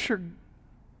puncture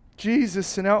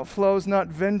Jesus and out flows not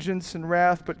vengeance and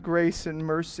wrath, but grace and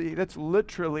mercy. That's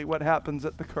literally what happens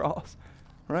at the cross,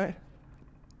 right?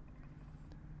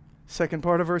 Second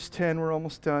part of verse 10, we're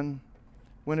almost done.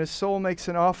 When his soul makes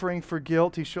an offering for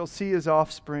guilt, he shall see his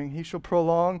offspring. He shall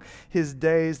prolong his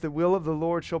days. The will of the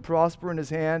Lord shall prosper in his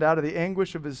hand. Out of the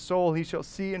anguish of his soul he shall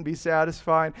see and be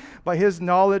satisfied. By his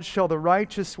knowledge shall the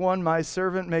righteous one, my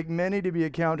servant, make many to be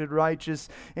accounted righteous,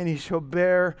 and he shall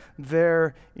bear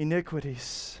their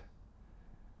iniquities.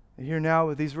 And here now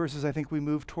with these verses, I think we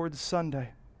move towards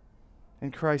Sunday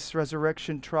and Christ's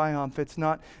resurrection triumph. It's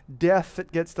not death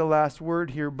that gets the last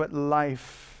word here, but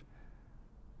life.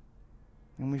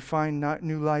 And we find not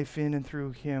new life in and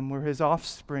through him. We're his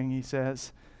offspring, he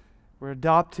says. We're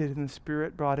adopted in the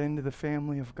Spirit, brought into the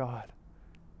family of God.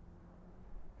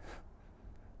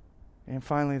 And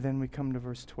finally, then we come to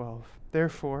verse 12.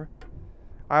 Therefore,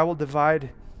 I will divide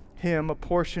him a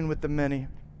portion with the many.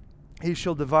 He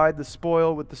shall divide the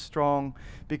spoil with the strong,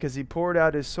 because he poured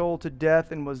out his soul to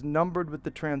death and was numbered with the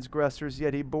transgressors,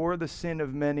 yet he bore the sin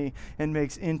of many and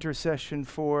makes intercession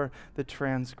for the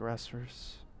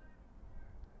transgressors.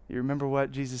 You remember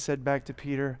what Jesus said back to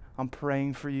Peter? I'm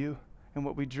praying for you. And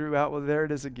what we drew out, well, there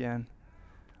it is again.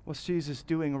 What's Jesus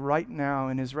doing right now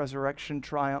in his resurrection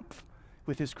triumph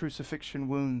with his crucifixion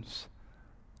wounds?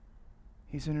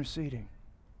 He's interceding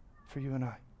for you and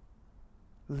I.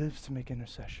 Lives to make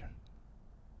intercession.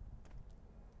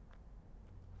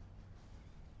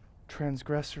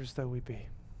 Transgressors though we be.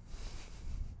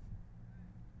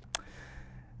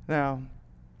 Now,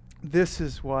 this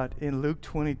is what in Luke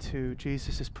 22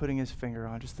 Jesus is putting his finger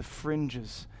on, just the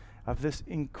fringes of this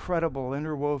incredible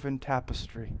interwoven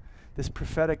tapestry, this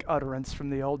prophetic utterance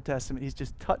from the Old Testament. He's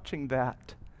just touching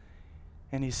that.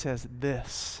 And he says,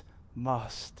 this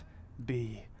must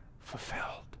be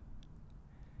fulfilled.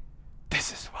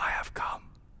 This is why I've come.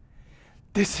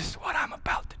 This is what I'm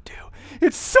about to do.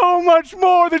 It's so much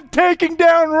more than taking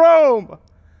down Rome.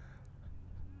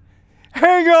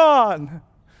 Hang on.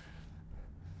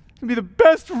 It'll be the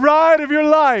best ride of your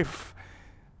life.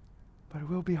 But it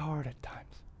will be hard at times.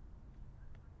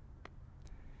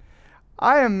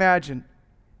 I imagine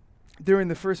during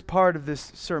the first part of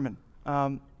this sermon,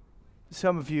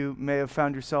 some of you may have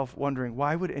found yourself wondering,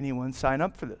 why would anyone sign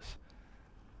up for this?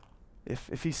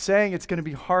 If he's saying it's going to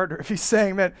be harder, if he's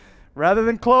saying, man, rather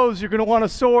than clothes, you're going to want a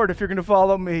sword if you're going to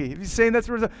follow me. If he's saying that's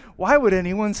why would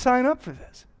anyone sign up for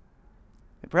this?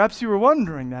 And perhaps you were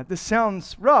wondering that. This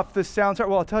sounds rough. This sounds hard.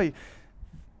 Well, I'll tell you,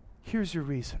 here's your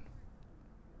reason.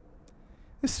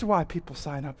 This is why people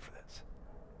sign up for this.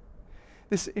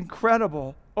 This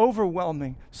incredible,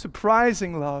 overwhelming,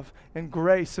 surprising love and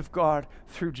grace of God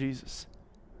through Jesus.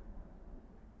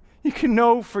 You can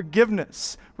know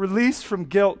forgiveness, release from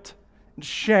guilt and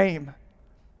shame.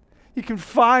 You can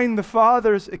find the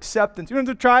Father's acceptance. You don't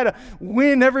have to try to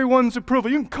win everyone's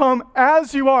approval. You can come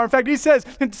as you are. In fact, he says,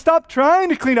 and stop trying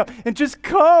to clean up and just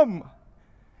come.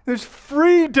 There's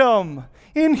freedom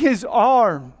in his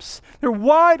arms. They're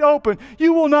wide open.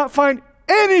 You will not find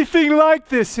anything like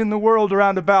this in the world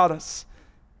around about us.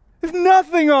 There's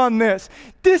nothing on this.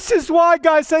 This is why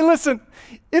guys say, listen,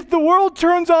 if the world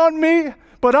turns on me,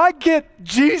 but I get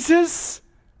Jesus,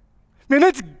 man,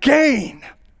 it's gain.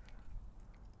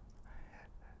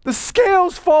 The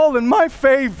scales fall in my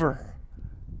favor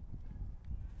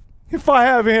if I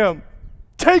have him.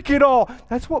 Take it all.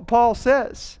 That's what Paul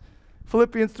says.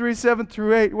 Philippians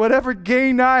 3:7-8. Whatever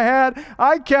gain I had,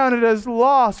 I counted as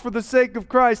loss for the sake of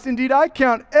Christ. Indeed, I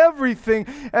count everything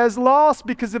as loss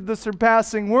because of the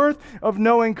surpassing worth of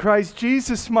knowing Christ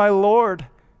Jesus my Lord.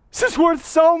 This is worth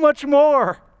so much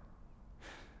more.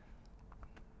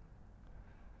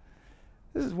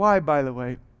 This is why, by the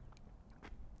way,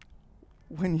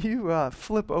 when you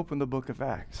flip open the book of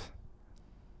Acts,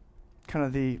 kind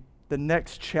of the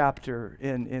next chapter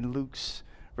in Luke's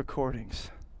recordings,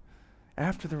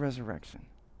 after the resurrection,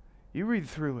 you read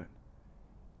through it.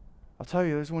 I'll tell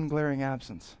you, there's one glaring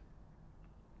absence.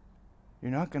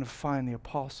 You're not going to find the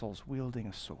apostles wielding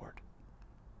a sword.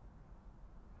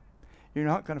 You're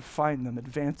not going to find them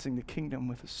advancing the kingdom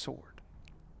with a sword.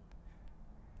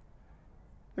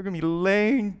 They're going to be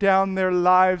laying down their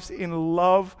lives in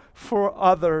love for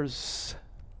others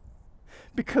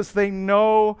because they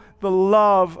know the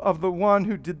love of the one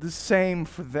who did the same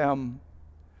for them.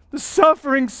 The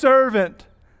suffering servant,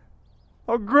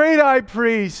 our great high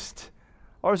priest,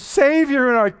 our Savior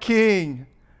and our King.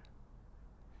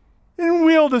 He didn't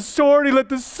wield a sword. He let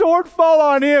the sword fall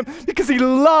on him because he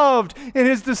loved, and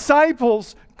his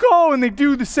disciples go and they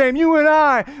do the same. You and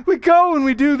I, we go and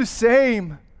we do the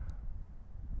same.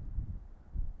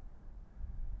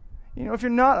 You know, if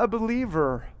you're not a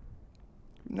believer,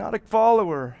 not a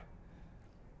follower,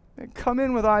 and come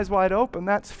in with eyes wide open,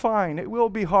 that's fine. It will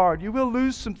be hard. You will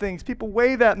lose some things. People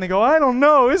weigh that and they go, I don't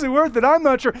know. Is it worth it? I'm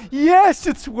not sure. Yes,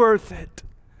 it's worth it.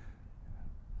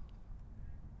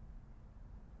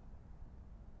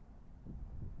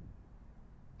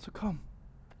 So come.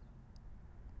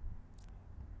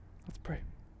 Let's pray.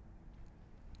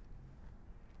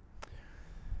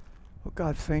 Oh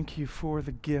God, thank you for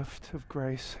the gift of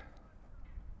grace.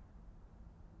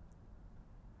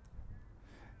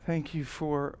 Thank you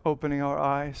for opening our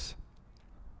eyes,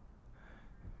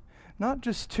 not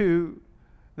just to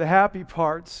the happy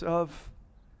parts of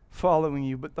following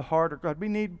you, but the harder. God, we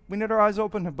need our eyes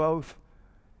open to both.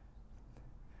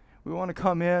 We want to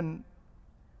come in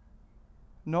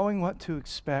knowing what to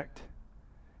expect,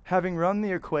 having run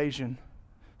the equation,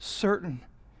 certain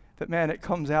that, man, it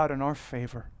comes out in our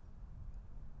favor.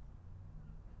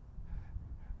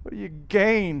 What do you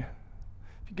gain?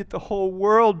 You get the whole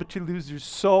world, but you lose your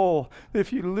soul.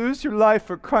 If you lose your life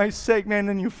for Christ's sake, man,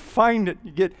 then you find it.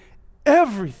 You get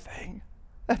everything.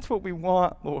 That's what we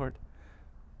want, Lord.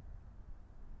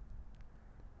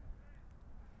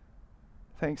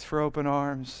 Thanks for open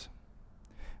arms.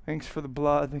 Thanks for the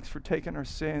blood. Thanks for taking our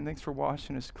sin. Thanks for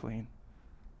washing us clean.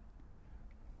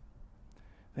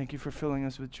 Thank you for filling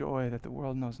us with joy that the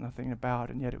world knows nothing about,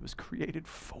 and yet it was created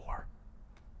for.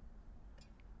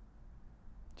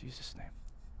 In Jesus' name,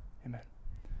 amen.